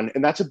on,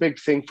 and that's a big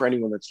thing for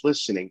anyone that's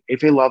listening.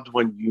 If a loved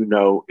one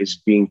is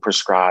being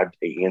prescribed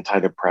an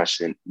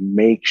antidepressant,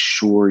 make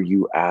sure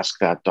you ask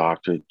that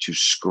doctor to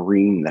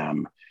screen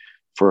them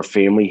for a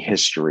family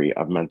history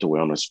of mental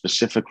illness,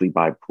 specifically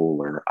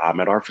bipolar.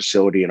 At our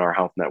facility in our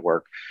health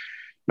network,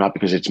 not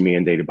because it's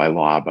mandated by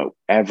law, but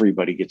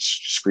everybody gets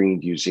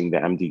screened using the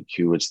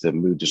MDQ. It's the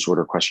Mood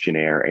Disorder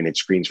Questionnaire, and it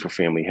screens for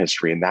family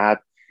history. And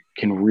that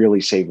can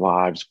really save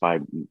lives by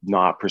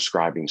not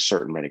prescribing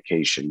certain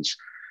medications.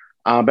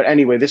 But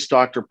anyway, this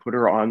doctor put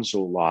her on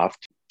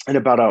Zoloft, and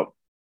about a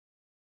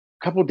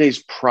couple of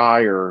days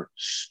prior,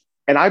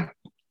 and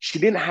she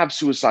didn't have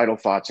suicidal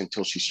thoughts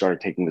until she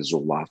started taking the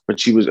Zoloft,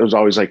 but it was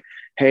always like,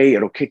 hey,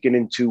 it'll kick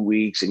in 2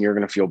 weeks and you're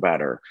going to feel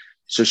better.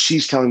 So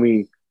she's telling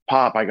me,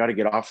 Pop, I got to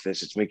get off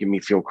this. It's making me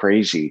feel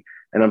crazy.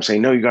 And I'm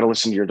saying, no, you got to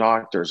listen to your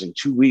doctors. In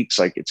 2 weeks,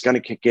 like, it's going to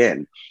kick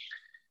in.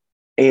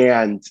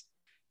 And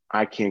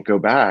I can't go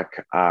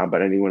back,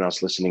 but anyone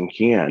else listening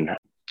can.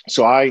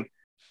 So I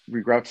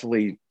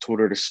regretfully told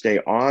her to stay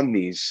on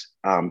these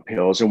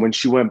pills. And when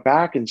she went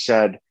back and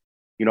said,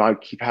 I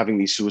keep having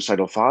these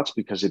suicidal thoughts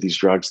because of these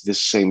drugs,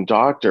 this same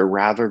doctor,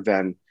 rather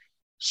than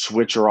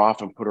switch her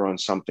off and put her on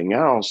something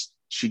else,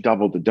 she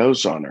doubled the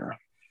dose on her.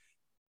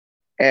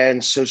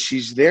 And so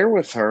she's there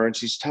with her, and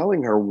she's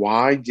telling her,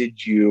 why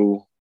did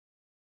you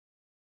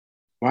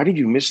why did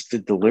you miss the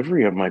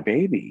delivery of my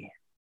baby?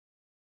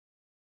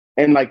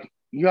 And like,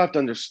 you have to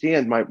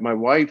understand, my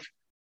wife,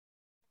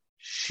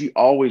 she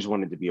always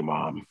wanted to be a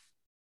mom,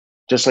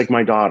 just like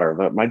my daughter.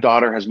 My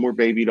daughter has more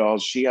baby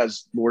dolls. She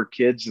has more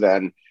kids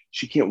than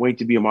she can't wait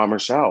to be a mom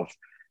herself.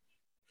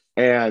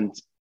 And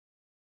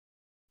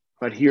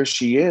but here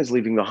she is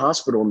leaving the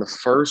hospital, and the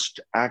first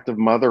act of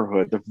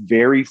motherhood, the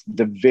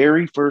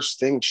very first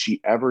thing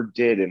she ever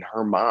did in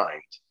her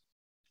mind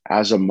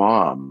as a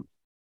mom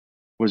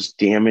was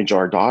damage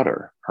her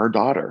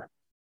daughter.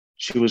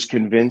 She was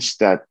convinced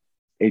that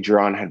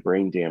Adrian had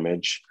brain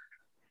damage,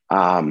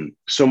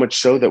 so much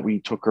so that we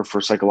took her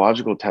for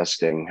psychological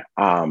testing.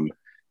 And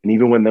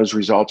even when those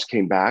results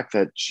came back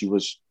that she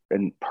was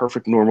a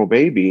perfect normal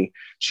baby,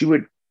 she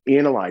would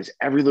analyze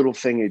every little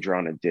thing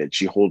Adriana did.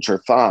 She holds her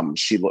thumb.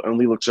 She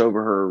only looks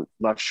over her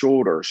left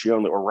shoulder.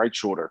 Or right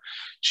shoulder.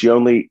 She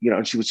only,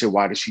 and she would say,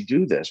 why does she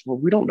do this? Well,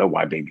 we don't know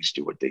why babies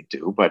do what they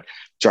do, but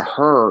to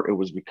her, it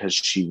was because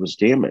she was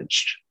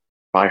damaged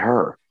by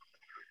her.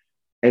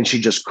 And she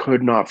just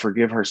could not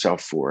forgive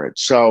herself for it.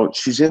 So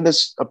she's in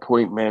this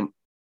appointment,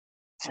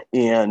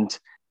 and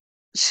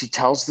she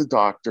tells the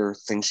doctor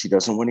things she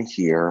doesn't want to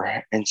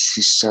hear. And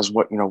she says,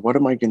 what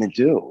am I going to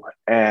do?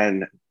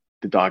 And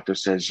the doctor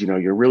says,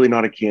 you're really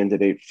not a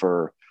candidate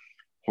for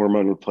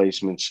hormone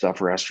replacement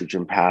stuff or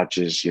estrogen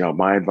patches.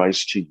 My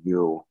advice to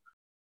you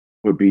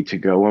would be to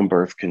go on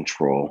birth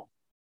control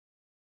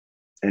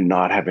and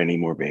not have any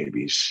more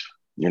babies.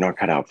 You're not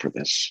cut out for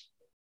this.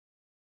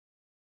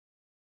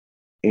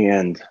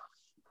 And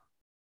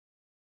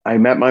I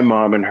met my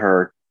mom and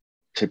her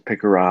to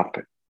pick her up.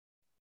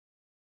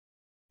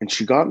 And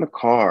she got in the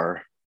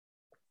car,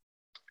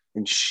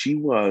 and she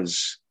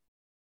was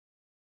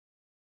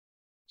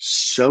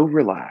so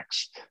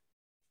relaxed.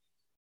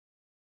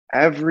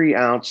 Every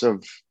ounce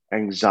of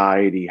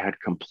anxiety had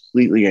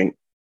completely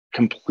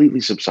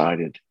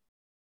subsided.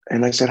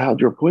 And I said, how'd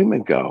your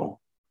appointment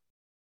go?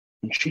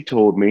 And she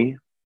told me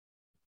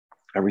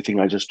everything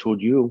I just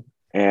told you.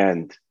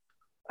 And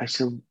I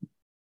said,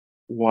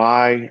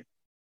 why?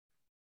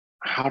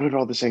 How did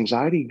all this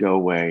anxiety go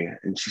away?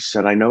 And she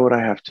said, I know what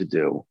I have to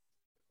do.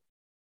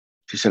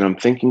 She said, I'm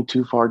thinking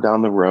too far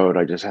down the road.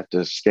 I just have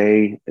to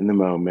stay in the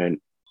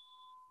moment.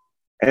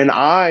 And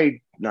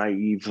I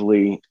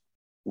naively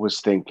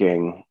was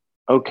thinking,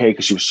 okay,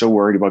 because she was so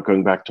worried about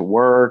going back to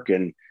work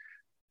and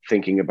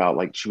thinking about,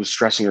 like, she was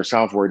stressing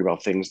herself, worried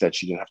about things that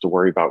she didn't have to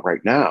worry about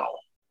right now.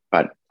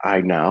 But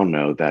I now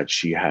know that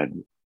she had,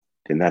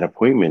 in that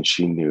appointment,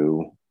 she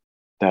knew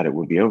that it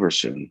would be over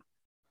soon.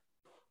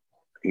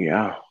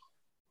 Yeah.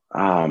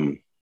 I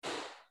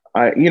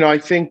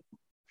think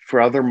for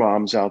other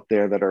moms out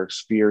there that are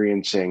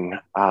experiencing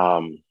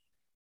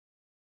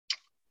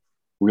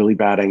really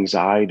bad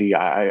anxiety,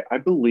 I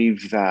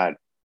believe that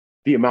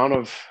the amount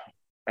of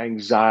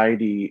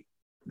anxiety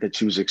that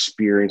she was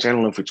experiencing, I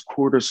don't know if it's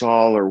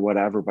cortisol or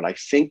whatever, but I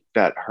think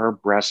that her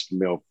breast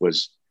milk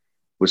was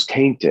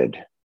tainted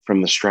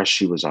from the stress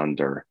she was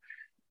under.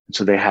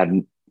 So they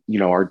had,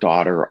 our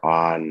daughter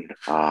on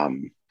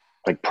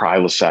like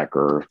Prilosec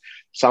or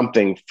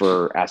something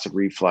for acid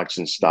reflux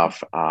and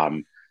stuff,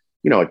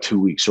 at 2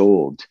 weeks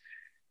old.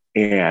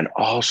 And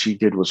all she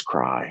did was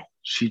cry.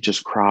 She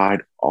just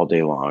cried all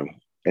day long.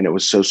 And it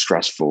was so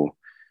stressful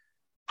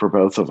for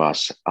both of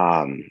us.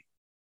 And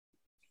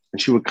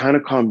she would kind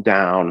of calm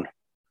down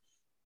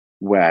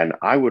when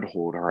I would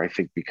hold her, I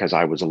think because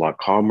I was a lot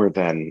calmer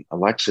than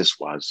Alexis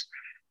was.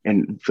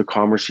 And the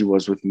calmer she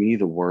was with me,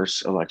 the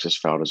worse Alexis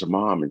felt as a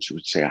mom. And she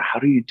would say, how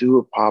do you do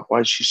it, Pop? Why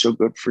is she so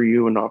good for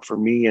you and not for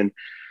me? And,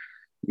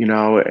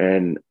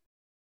 and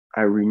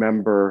I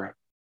remember,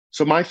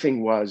 so my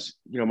thing is,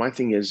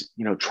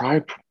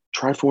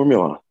 try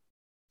formula.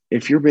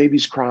 If your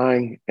baby's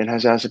crying and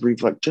has acid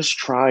reflux, just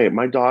try it.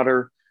 My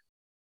daughter,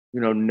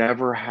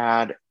 never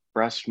had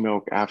breast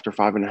milk after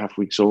 5.5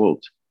 weeks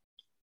old.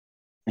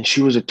 And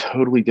she was a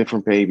totally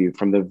different baby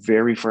from the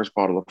very first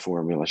bottle of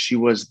formula. She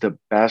was the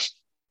best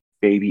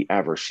baby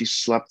ever. She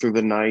slept through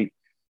the night.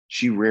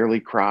 She rarely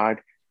cried.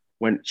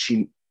 When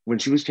she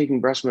was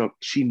taking breast milk,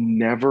 she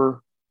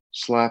never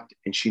slept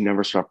and she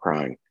never stopped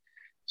crying.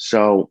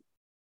 So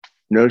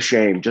no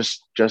shame,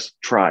 just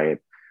try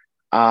it.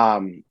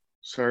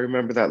 So I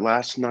remember that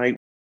last night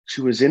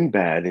she was in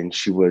bed and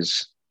she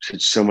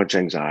had so much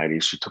anxiety.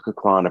 She took a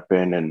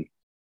Klonopin and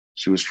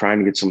she was trying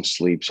to get some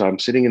sleep. So I'm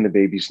sitting in the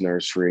baby's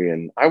nursery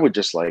and I would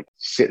just like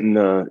sit in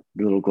the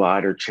little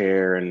glider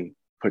chair and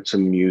put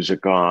some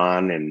music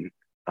on. And,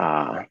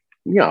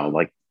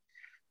 like,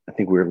 I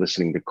think we were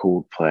listening to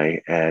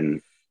Coldplay,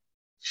 and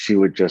she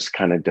would just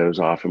kind of doze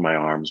off in my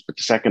arms. But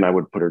the second I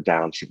would put her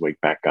down, she'd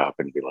wake back up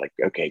and be like,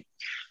 okay,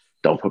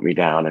 don't put me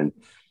down. And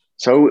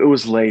so it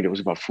was late. It was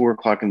about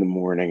 4:00 in the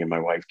morning. And my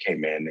wife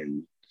came in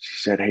and she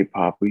said, hey,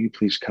 Pop, will you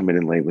please come in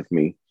and lay with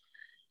me?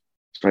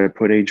 So I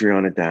put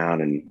Adriana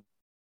down and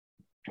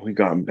we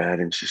got in bed,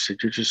 and she said,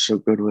 you're just so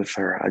good with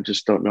her. I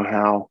just don't know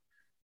how.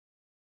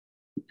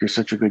 You're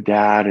such a good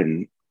dad.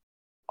 And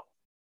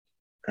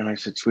I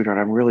said, sweetheart,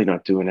 I'm really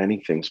not doing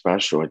anything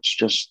special. I'm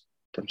just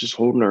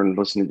holding her and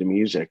listening to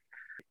music.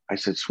 I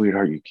said,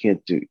 sweetheart, I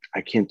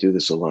can't do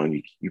this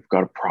alone. You've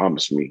got to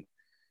promise me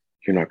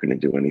you're not going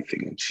to do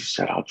anything. And she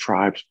said, I'll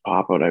try,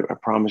 Papa, but I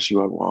promise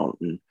you I won't.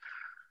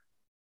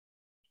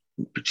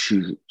 But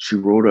she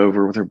rolled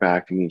over with her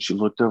back to me and she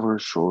looked over her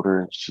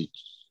shoulder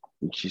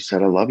and she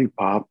said, I love you,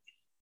 Pop.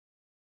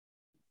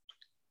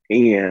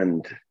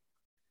 And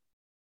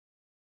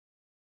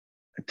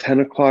at 10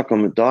 o'clock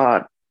on the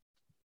dot,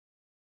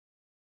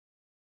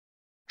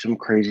 some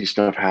crazy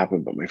stuff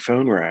happened, but my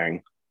phone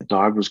rang. The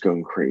dog was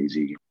going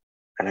crazy.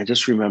 And I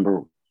just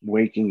remember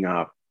waking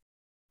up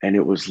and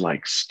it was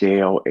like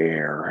stale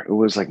air. It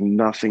was like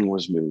nothing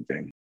was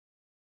moving.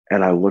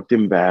 And I looked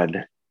in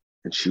bed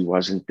and she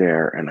wasn't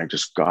there. And I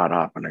just got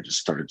up and I just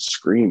started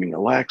screaming,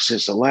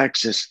 Alexis,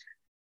 Alexis.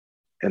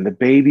 And the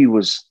baby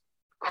was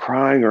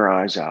crying her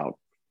eyes out.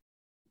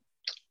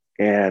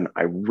 And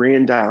I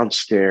ran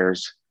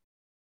downstairs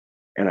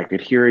and I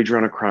could hear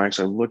Adriana crying.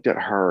 So I looked at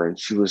her and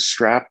she was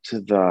strapped to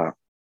the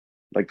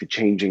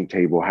changing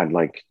table, had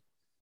like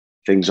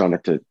things on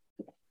it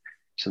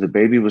so the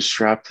baby was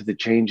strapped to the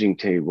changing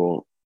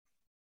table.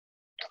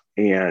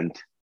 And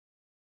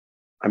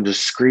I'm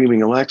just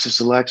screaming, Alexis,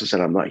 Alexis,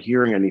 and I'm not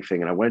hearing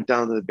anything. And I went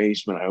down to the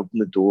basement. I opened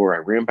the door. I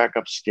ran back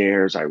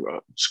upstairs. I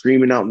was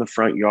screaming out in the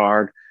front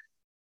yard,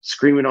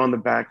 screaming on the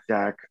back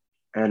deck.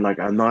 And like,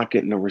 I'm not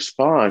getting a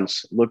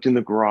response. Looked in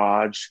the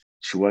garage.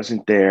 She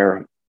wasn't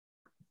there.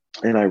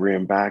 And I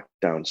ran back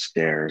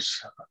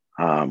downstairs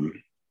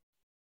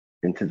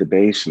into the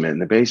basement.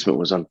 And the basement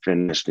was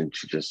unfinished. And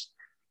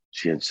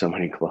she had so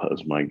many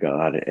clothes, my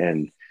God.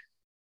 And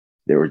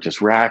there were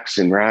just racks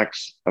and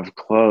racks of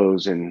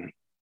clothes. And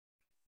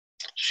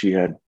she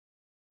had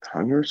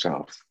hung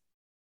herself.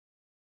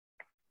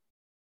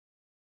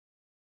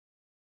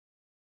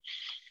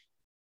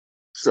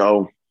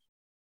 So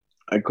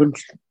I couldn't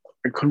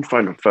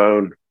find a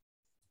phone.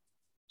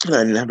 And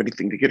I didn't have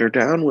anything to get her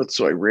down with.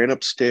 So I ran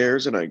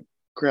upstairs and I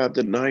grabbed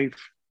a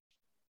knife.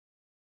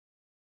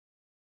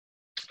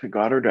 I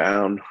got her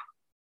down,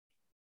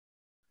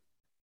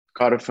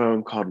 got a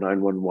phone, called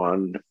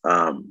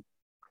 911,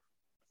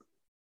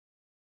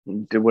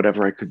 did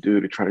whatever I could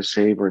do to try to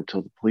save her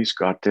until the police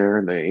got there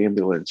and the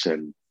ambulance.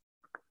 And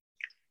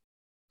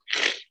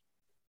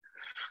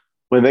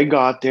when they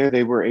got there,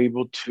 they were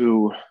able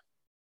to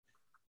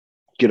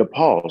get a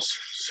pulse.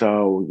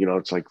 So,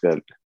 it's like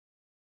that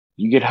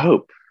you get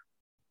hope.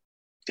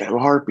 They have a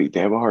heartbeat.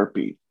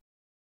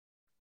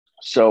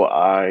 So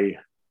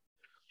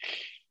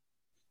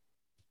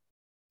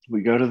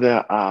we go to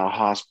the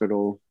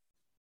hospital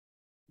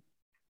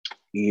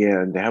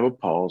and they have a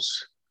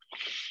pulse.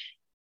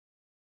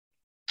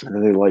 And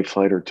then they light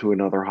flight her to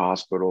another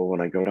hospital.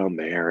 And I go down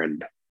there.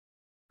 And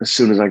as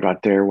soon as I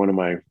got there, one of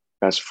my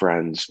best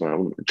friends, my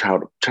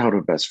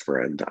childhood best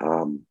friend,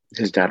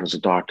 his dad was a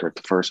doctor at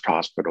the first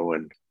hospital.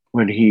 And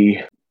when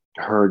he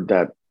heard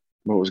that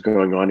what was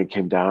going on, he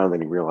came down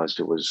and he realized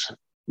it was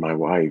my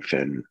wife.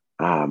 And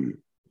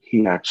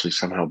he actually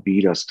somehow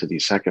beat us to the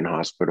second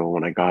hospital.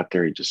 When I got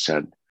there, he just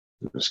said,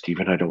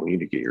 Stephen, I don't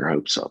need to get your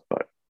hopes up,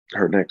 but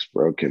her neck's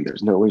broken.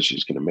 There's no way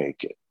she's going to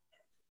make it.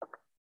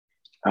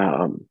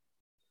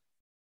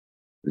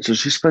 So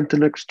she spent the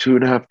next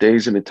 2.5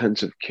 days in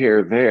intensive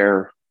care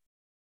there.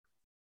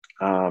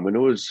 And it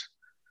was,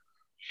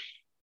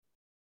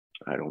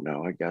 I don't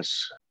know, I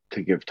guess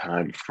to give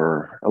time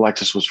for,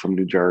 Alexis was from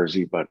New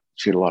Jersey, but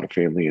she had a lot of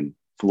family in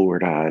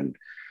Florida and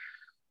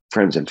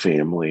friends and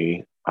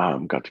family.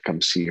 Got to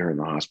come see her in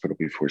the hospital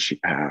before she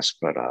passed.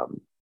 But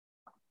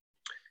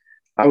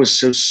I was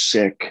so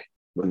sick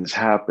when this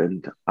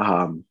happened,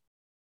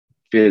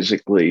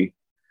 physically,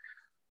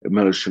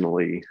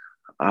 emotionally,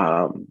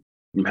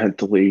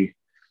 mentally.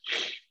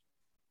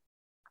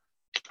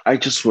 I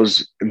just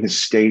was in this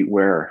state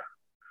where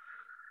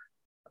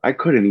I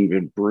couldn't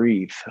even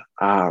breathe.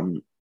 I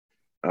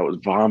was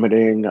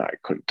vomiting. I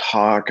couldn't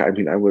talk. I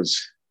mean,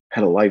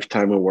 had a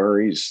lifetime of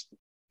worries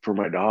for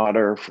my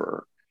daughter.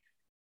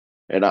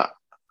 And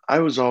I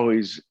was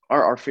always,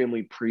 our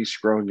family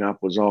priest growing up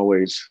was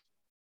always,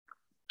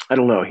 I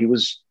don't know, he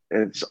was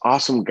an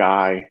awesome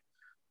guy.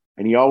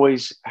 And he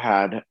always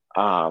had,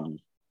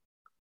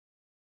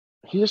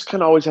 he just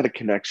kind of always had a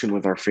connection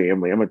with our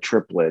family. I'm a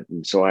triplet.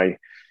 And so I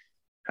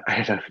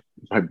had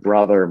my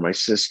brother, my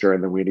sister,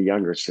 and then we had a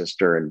younger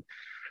sister.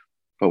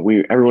 But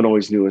everyone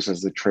always knew us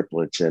as the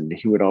triplets. And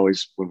he would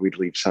always, when we'd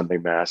leave Sunday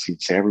Mass,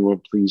 he'd say,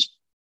 everyone, please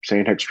say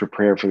an extra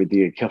prayer for the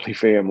Diakelli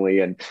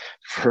family and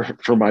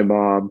for my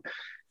mom.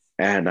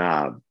 And,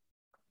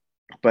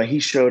 but he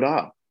showed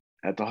up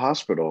at the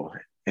hospital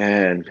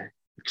and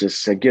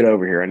just said, get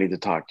over here. I need to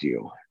talk to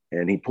you.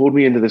 And he pulled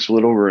me into this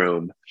little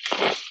room.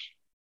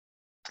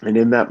 And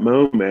in that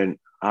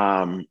moment,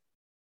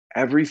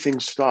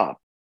 everything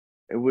stopped.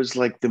 It was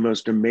like the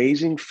most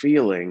amazing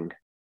feeling.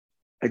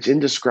 It's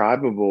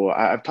indescribable.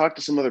 I've talked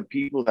to some other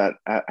people that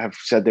have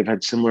said they've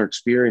had similar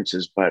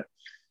experiences, but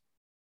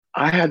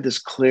I had this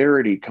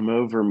clarity come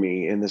over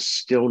me and this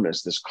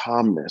stillness, this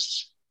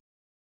calmness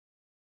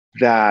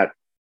that,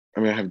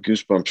 I have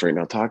goosebumps right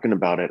now talking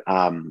about it.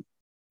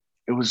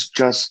 It was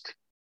just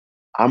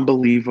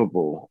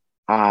unbelievable.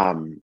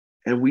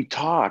 And we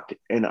talked,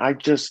 and I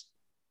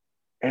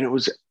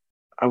was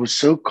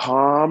so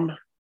calm,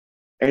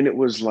 and it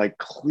was like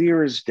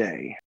clear as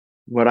day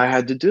what I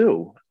had to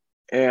do.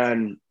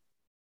 And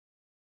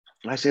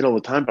I say it all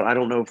the time, but I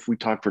don't know if we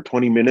talked for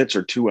 20 minutes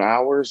or 2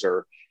 hours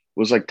or it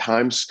was like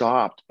time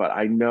stopped. But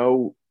I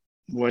know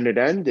when it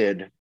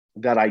ended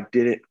that I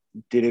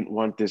didn't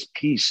want this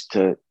piece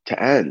to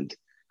end.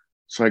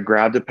 So I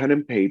grabbed a pen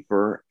and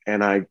paper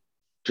and I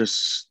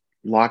just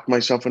locked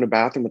myself in a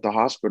bathroom at the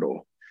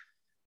hospital.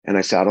 And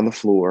I sat on the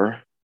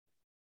floor,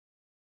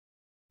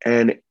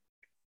 and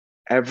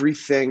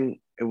everything,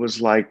 it was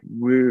like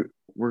we're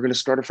going to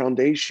start a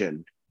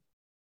foundation,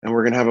 and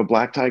we're going to have a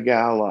black tie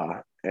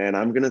gala, and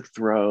I'm going to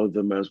throw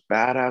the most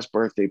badass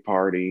birthday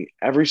party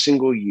every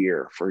single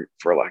year for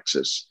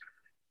Alexis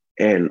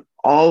and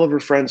all of her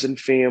friends and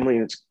family.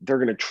 And they're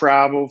going to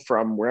travel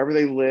from wherever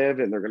they live,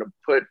 and they're going to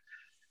put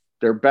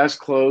their best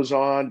clothes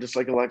on, just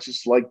like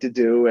Alexis liked to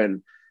do.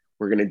 And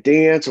we're going to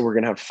dance, and we're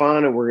going to have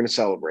fun, and we're going to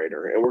celebrate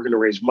her, and we're going to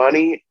raise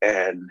money.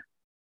 And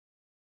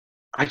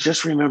I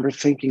just remember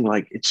thinking,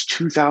 like, it's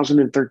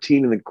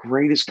 2013 in the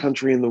greatest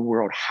country in the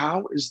world.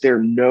 How is there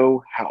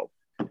no help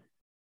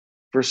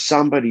for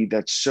somebody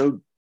that's so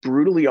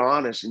brutally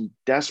honest and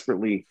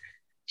desperately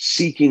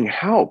seeking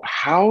help?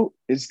 How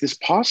is this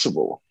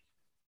possible?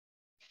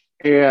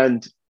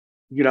 And,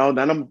 then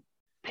I'm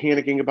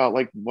panicking about,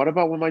 like, what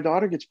about when my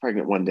daughter gets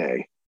pregnant one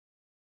day?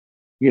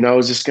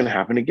 Is this going to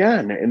happen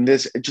again? And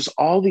just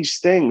all these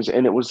things.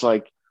 And it was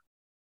like,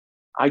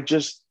 I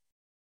just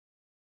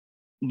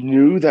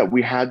knew that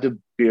we had to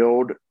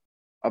build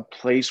a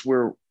place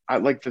where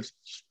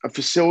a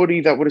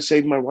facility that would have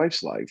saved my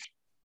wife's life.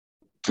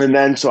 And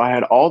then, so I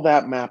had all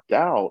that mapped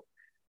out.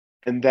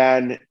 And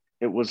then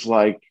it was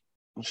like,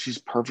 she's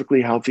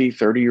perfectly healthy,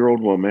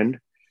 30-year-old woman.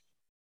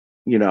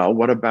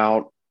 What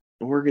about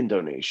organ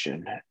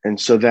donation? And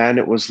so then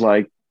it was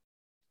like,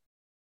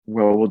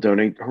 well, we'll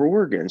donate her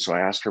organ. So I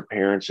asked her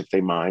parents if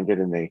they minded,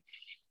 and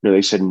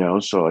they said no.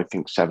 So I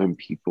think 7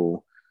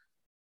 people.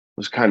 It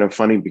was kind of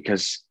funny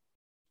because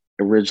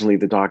originally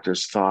the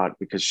doctors thought,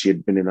 because she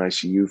had been in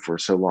ICU for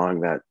so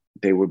long, that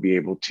they would be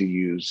able to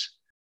use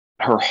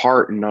her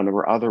heart and none of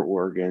her other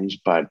organs,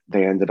 but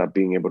they ended up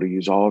being able to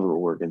use all of her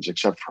organs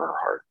except for her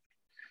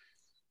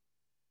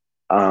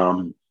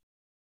heart.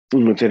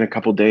 And within a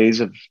couple of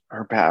days of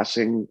her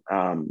passing,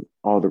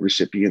 all the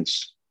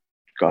recipients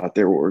got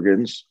her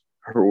organs.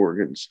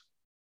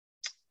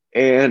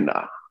 And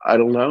I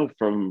don't know,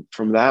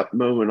 from that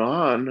moment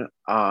on,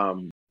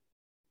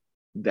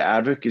 the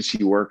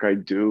advocacy work I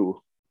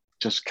do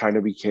just kind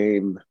of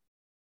became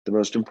the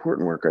most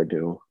important work I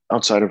do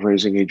outside of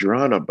raising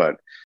Adriana. But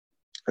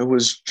it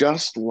was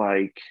just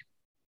like,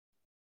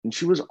 and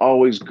she was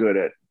always good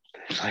at,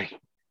 like,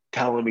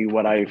 telling me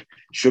what I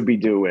should be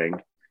doing.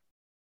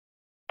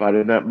 But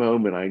in that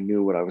moment, I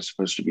knew what I was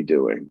supposed to be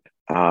doing.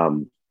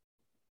 And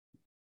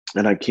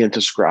I can't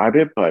describe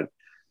it, but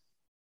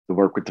the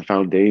work with the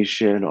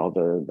foundation, all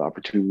the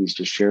opportunities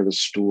to share the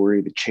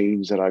story, the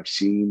change that I've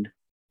seen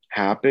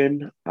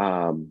happen,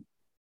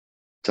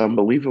 it's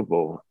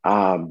unbelievable.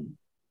 And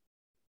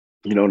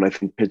I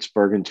think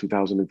Pittsburgh in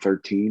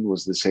 2013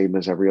 was the same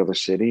as every other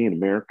city in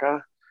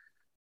America.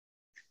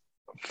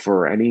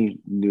 For any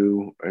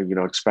new,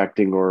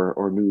 expecting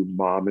or new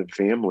mom and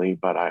family.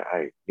 But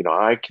I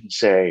can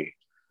say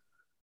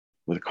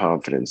with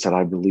confidence that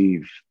I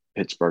believe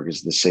Pittsburgh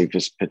is the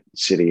safest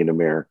city in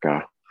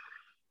America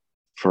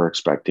for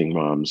expecting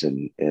moms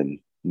and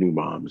new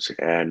moms.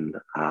 And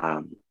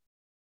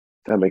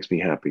that makes me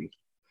happy.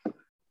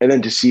 And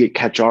then to see it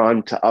catch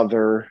on to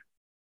other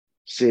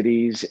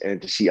cities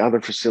and to see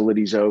other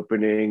facilities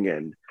opening,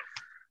 and,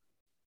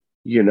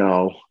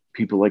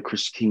 people like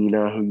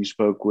Christina, who you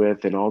spoke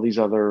with, and all these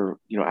other,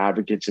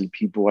 advocates and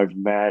people I've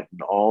met,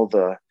 and all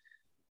the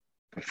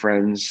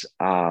friends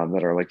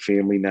that are like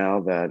family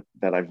now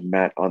that I've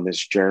met on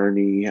this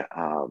journey.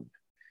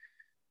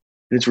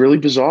 It's really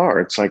bizarre.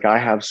 It's like I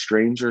have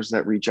strangers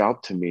that reach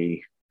out to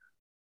me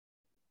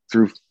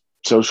through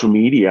social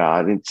media,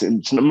 and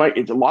it's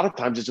a lot of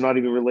times it's not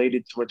even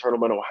related to maternal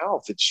mental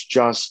health. It's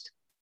just,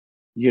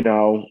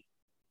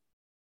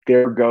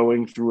 they're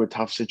going through a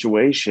tough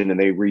situation and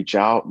they reach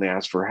out and they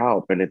ask for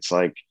help. And it's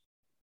like,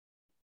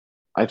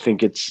 I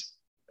think it's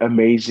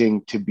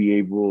amazing to be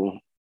able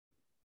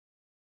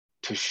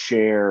to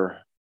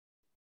share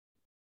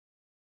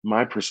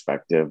my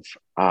perspective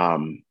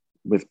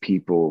with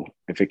people,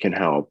 if it can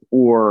help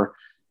or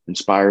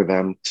inspire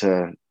them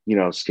to,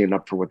 stand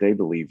up for what they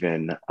believe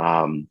in.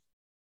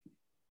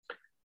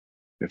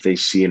 If they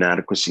see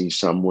inadequacy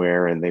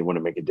somewhere and they want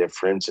to make a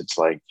difference, it's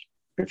like,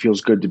 it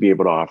feels good to be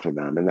able to offer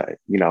them and that,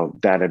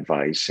 that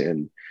advice.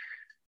 And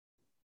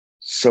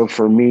so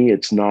for me,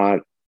 it's not,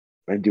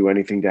 I do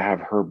anything to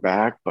have her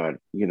back, but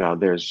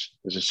there's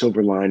a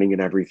silver lining in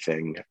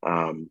everything.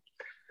 And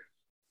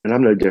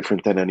I'm no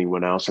different than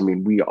anyone else. I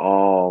mean,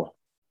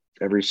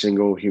 every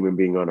single human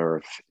being on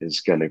earth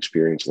is going to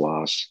experience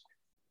loss.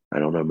 I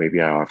don't know,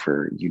 maybe I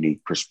offer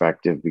unique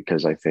perspective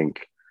because I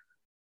think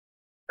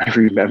I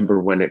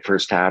remember when it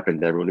first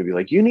happened, everyone would be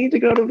like, you need to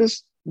go to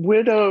this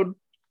widowed,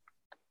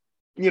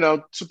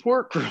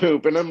 support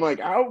group. And I'm like,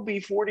 I'll be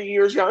 40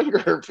 years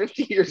younger,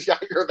 50 years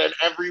younger than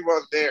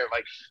everyone there.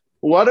 Like,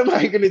 what am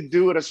I going to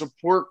do at a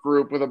support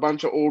group with a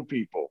bunch of old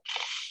people?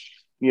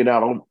 You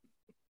know,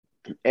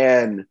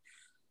 and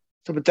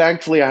so, but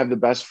thankfully I have the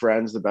best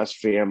friends, the best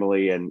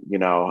family. And,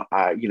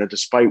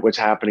 despite what's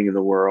happening in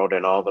the world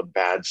and all the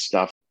bad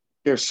stuff,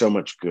 there's so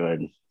much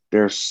good.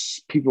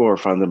 There's people who are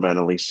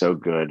fundamentally so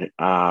good.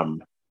 I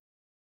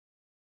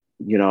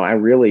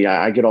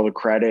get all the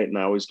credit and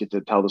I always get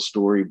to tell the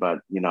story, but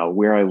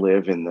where I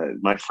live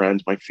and my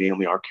friends, my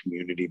family, our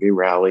community, they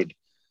rallied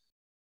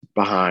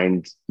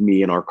behind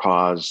me and our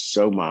cause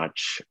so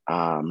much.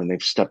 And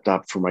they've stepped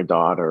up for my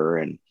daughter,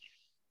 and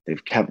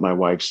they've kept my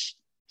wife's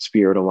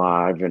spirit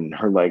alive and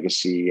her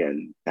legacy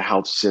and the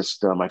health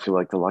system. I feel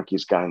like the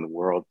luckiest guy in the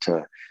world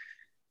to,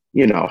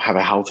 have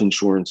a health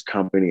insurance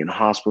company and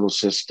hospital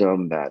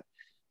system that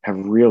have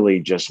really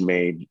just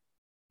made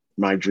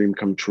my dream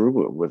come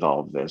true with all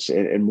of this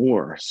and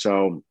more.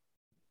 So,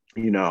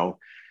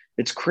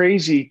 it's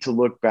crazy to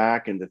look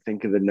back and to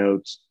think of the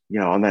notes,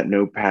 on that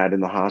notepad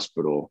in the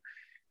hospital,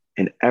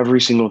 and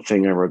every single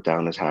thing I wrote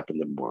down has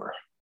happened and more.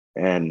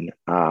 And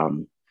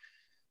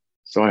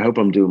so I hope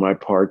I'm doing my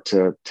part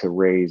to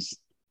raise,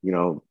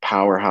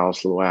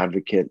 powerhouse little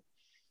advocate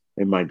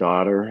in my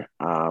daughter.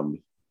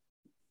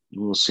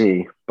 We'll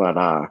see,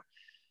 but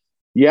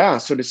yeah,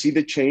 so to see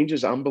the change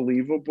is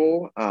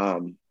unbelievable.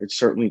 It's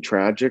certainly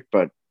tragic,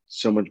 but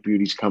so much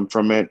beauty's come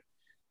from it.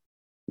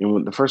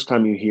 The first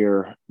time you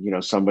hear,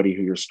 somebody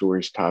who your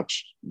story's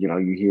touched,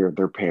 you hear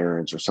their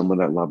parents or someone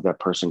that loved that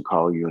person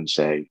call you and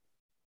say,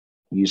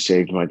 you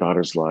saved my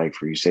daughter's life,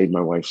 or you saved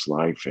my wife's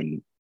life.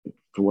 And if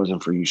it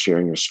wasn't for you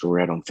sharing your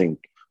story, I don't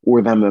think,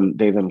 or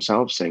they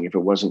themselves saying, if it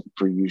wasn't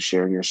for you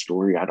sharing your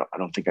story, I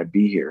don't think I'd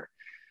be here.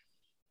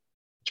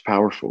 It's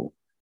powerful.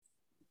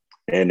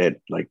 And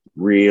it like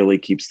really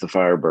keeps the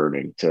fire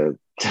burning to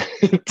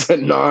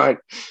not,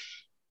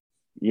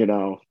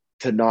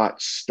 to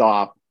not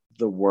stop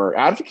the work.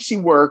 Advocacy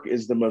work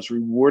is the most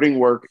rewarding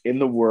work in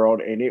the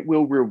world, and it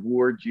will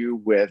reward you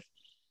with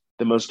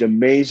the most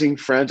amazing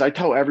friends. I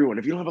tell everyone,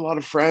 if you don't have a lot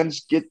of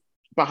friends, get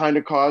behind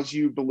a cause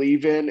you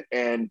believe in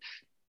and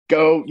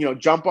go,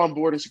 jump on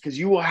board, because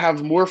you will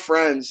have more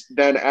friends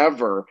than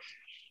ever.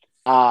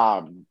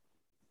 The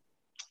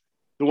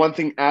one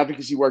thing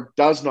advocacy work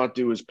does not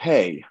do is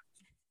pay.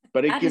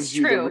 But it gives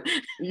you true.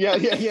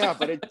 Yeah.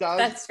 But it does.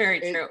 That's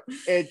very true.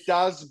 It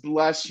does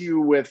bless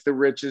you with the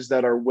riches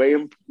that are way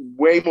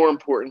more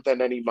important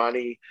than any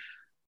money.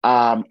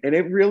 And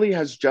it really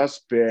has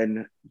just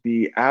been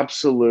the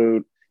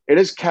absolute. It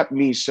has kept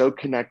me so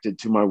connected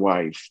to my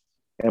wife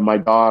and my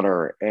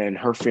daughter and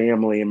her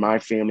family and my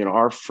family and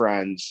our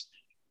friends.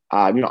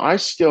 I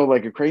still,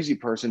 like a crazy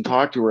person,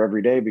 talk to her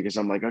every day because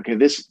I'm like, okay,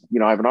 this,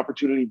 I have an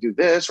opportunity to do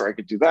this, or I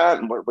could do that.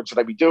 And what should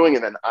I be doing?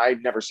 And then I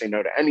never say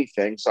no to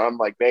anything. So I'm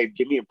like, babe,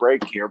 give me a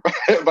break here.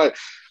 But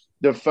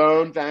the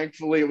phone,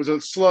 thankfully, it was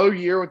a slow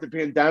year with the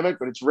pandemic,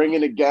 but it's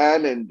ringing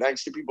again. And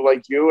thanks to people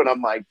like you. And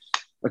I'm like,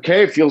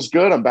 okay, it feels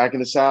good. I'm back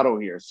in the saddle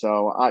here.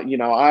 So,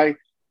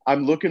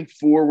 I'm looking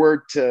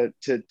forward to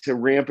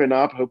ramping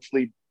up,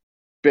 hopefully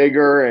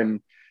bigger and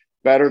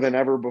better than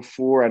ever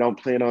before. I don't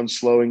plan on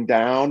slowing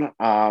down.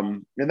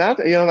 And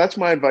that's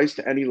my advice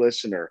to any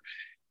listener.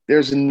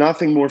 There's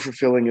nothing more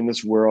fulfilling in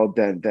this world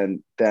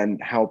than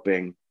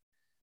helping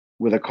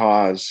with a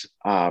cause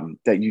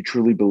that you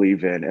truly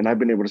believe in. And I've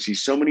been able to see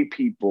so many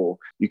people.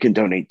 You can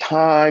donate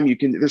time.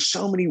 There's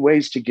so many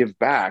ways to give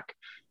back.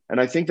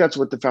 And I think that's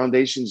what the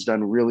foundation's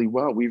done really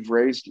well. We've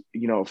raised,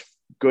 a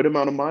good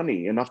amount of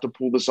money, enough to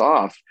pull this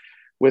off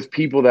with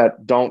people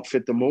that don't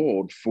fit the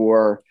mold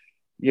for,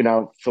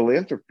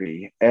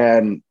 philanthropy.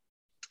 And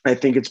I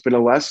think it's been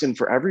a lesson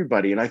for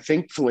everybody. And I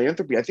think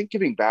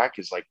giving back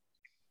is like,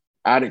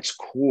 at its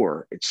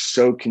core, it's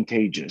so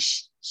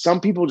contagious.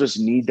 Some people just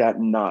need that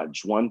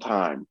nudge one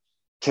time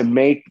to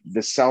make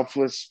the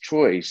selfless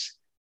choice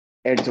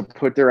and to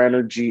put their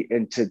energy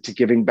into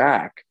giving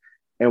back.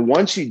 And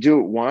once you do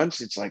it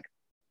once, it's like,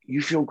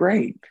 you feel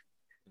great.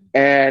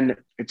 And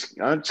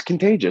it's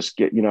contagious,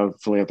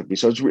 philanthropy.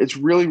 So it's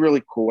really,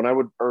 really cool. And I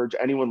would urge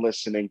anyone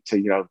listening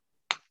to,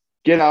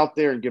 get out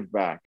there and give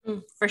back.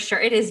 For sure.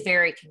 It is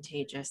very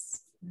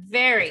contagious.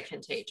 Very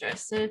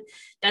contagious. It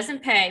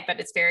doesn't pay, but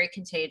it's very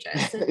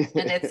contagious.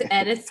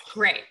 And it's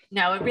great.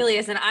 No, it really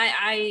is. And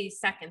I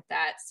second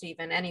that,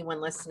 Stephen. Anyone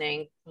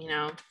listening,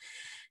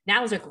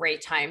 now is a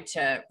great time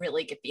to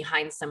really get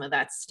behind some of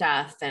that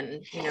stuff.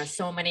 And,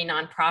 so many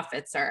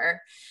nonprofits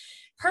are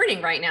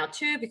hurting right now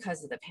too,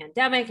 because of the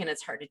pandemic, and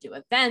it's hard to do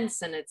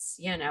events, and it's,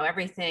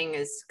 everything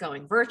is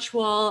going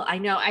virtual.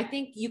 I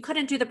think you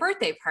couldn't do the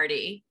birthday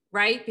party,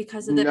 right?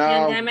 Because of the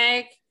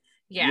pandemic.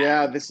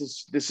 Yeah. This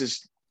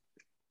is,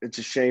 it's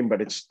a shame,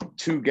 but it's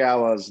 2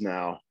 galas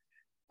now.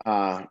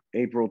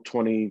 April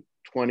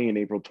 2020 and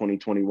April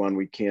 2021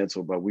 we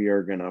canceled, but we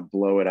are going to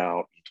blow it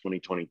out in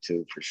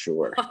 2022 for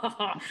sure.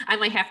 I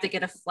might have to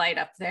get a flight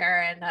up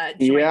there and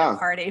join the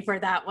party for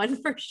that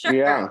one for sure.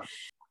 Yeah.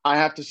 I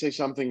have to say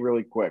something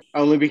really quick,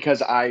 only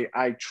because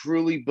I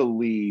truly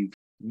believe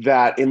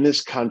that in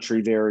this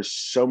country, there is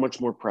so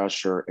much more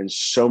pressure and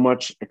so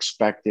much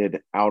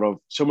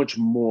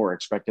more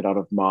expected out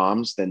of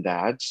moms than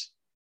dads.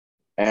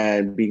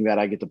 And being that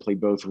I get to play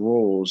both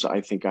roles, I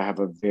think I have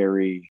a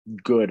very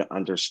good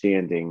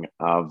understanding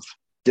of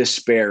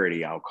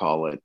disparity, I'll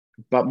call it.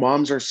 But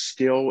moms are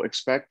still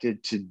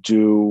expected to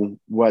do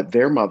what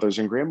their mothers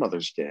and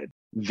grandmothers did.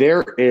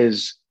 There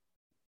is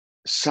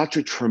such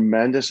a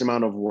tremendous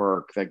amount of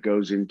work that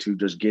goes into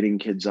just getting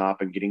kids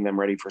up and getting them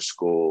ready for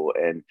school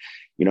and,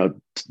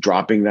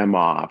 dropping them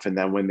off. And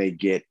then when they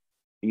get,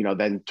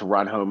 then to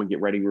run home and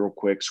get ready real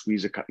quick,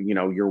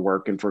 you're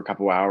working for a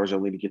couple hours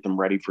only to get them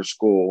ready for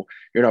school,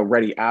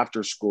 ready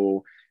after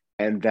school,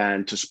 and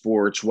then to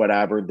sports,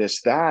 whatever,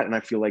 this, that. And I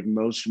feel like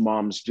most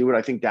moms do it.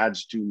 I think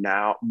dads do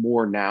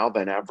more now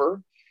than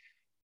ever.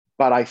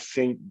 But I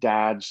think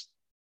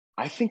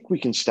we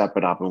can step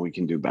it up and we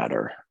can do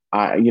better.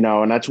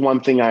 And that's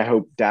one thing I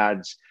hope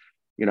dads,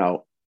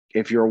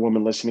 if you're a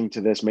woman listening to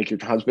this, make your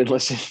husband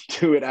listen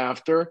to it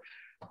after.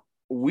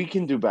 We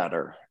can do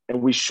better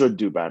and we should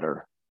do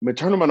better.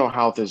 Maternal mental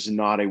health is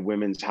not a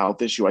women's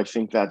health issue. I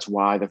think that's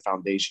why the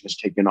foundation has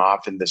taken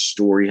off and this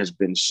story has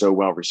been so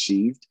well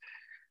received.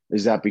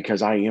 Is that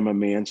because I am a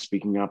man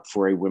speaking up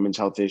for a women's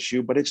health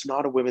issue, but it's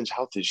not a women's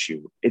health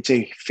issue. It's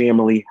a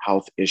family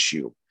health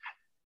issue.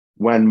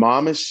 When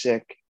mom is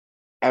sick,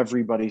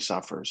 everybody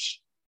suffers.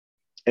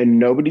 And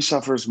nobody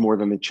suffers more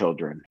than the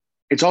children.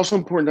 It's also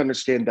important to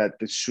understand that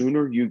the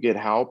sooner you get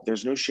help,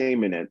 there's no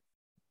shame in it,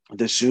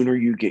 the sooner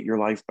you get your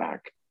life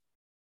back.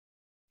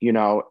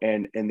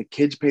 And the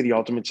kids pay the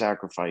ultimate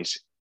sacrifice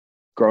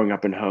growing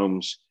up in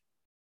homes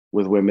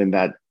with women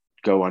that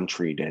go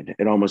untreated.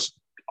 It almost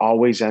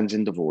always ends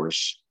in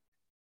divorce.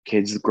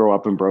 Kids that grow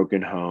up in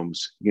broken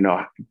homes,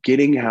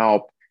 getting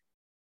help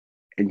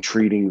and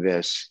treating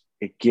this,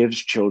 it gives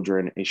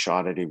children a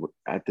shot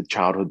at the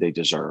childhood they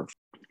deserve.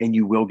 And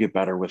you will get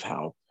better with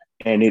help.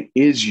 And it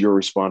is your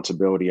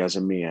responsibility as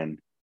a man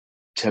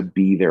to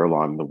be there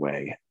along the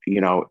way.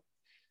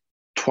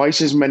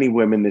 Twice as many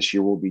women this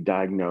year will be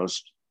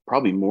diagnosed,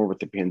 probably more with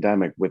the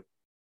pandemic, with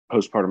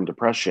postpartum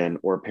depression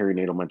or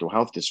perinatal mental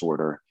health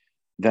disorder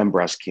than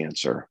breast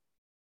cancer.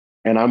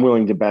 And I'm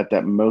willing to bet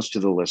that most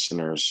of the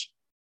listeners,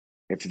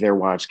 if their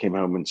wives came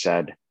home and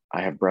said,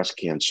 I have breast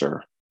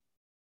cancer,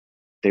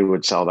 they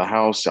would sell the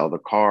house, sell the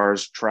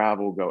cars,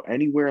 travel, go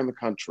anywhere in the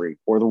country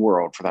or the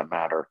world for that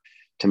matter,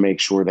 to make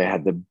sure they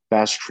had the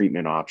best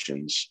treatment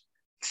options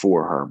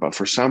for her. But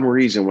for some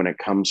reason, when it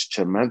comes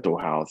to mental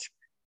health,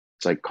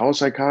 it's like call a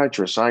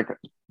psychiatrist, call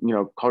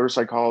your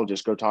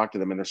psychologist, go talk to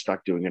them, and they're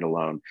stuck doing it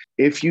alone.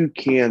 If you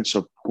can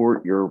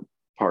support your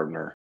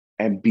partner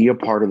and be a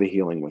part of the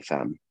healing with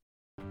them,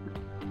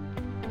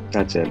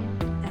 that's it.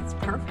 That's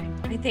perfect.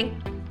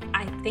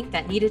 I think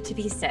that needed to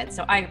be said.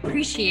 So I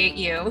appreciate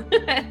you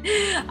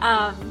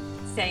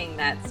saying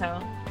that.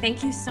 So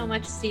thank you so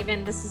much,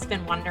 Stephen. This has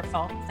been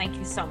wonderful. Thank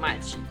you so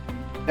much.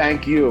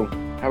 Thank you.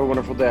 Have a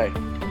wonderful day.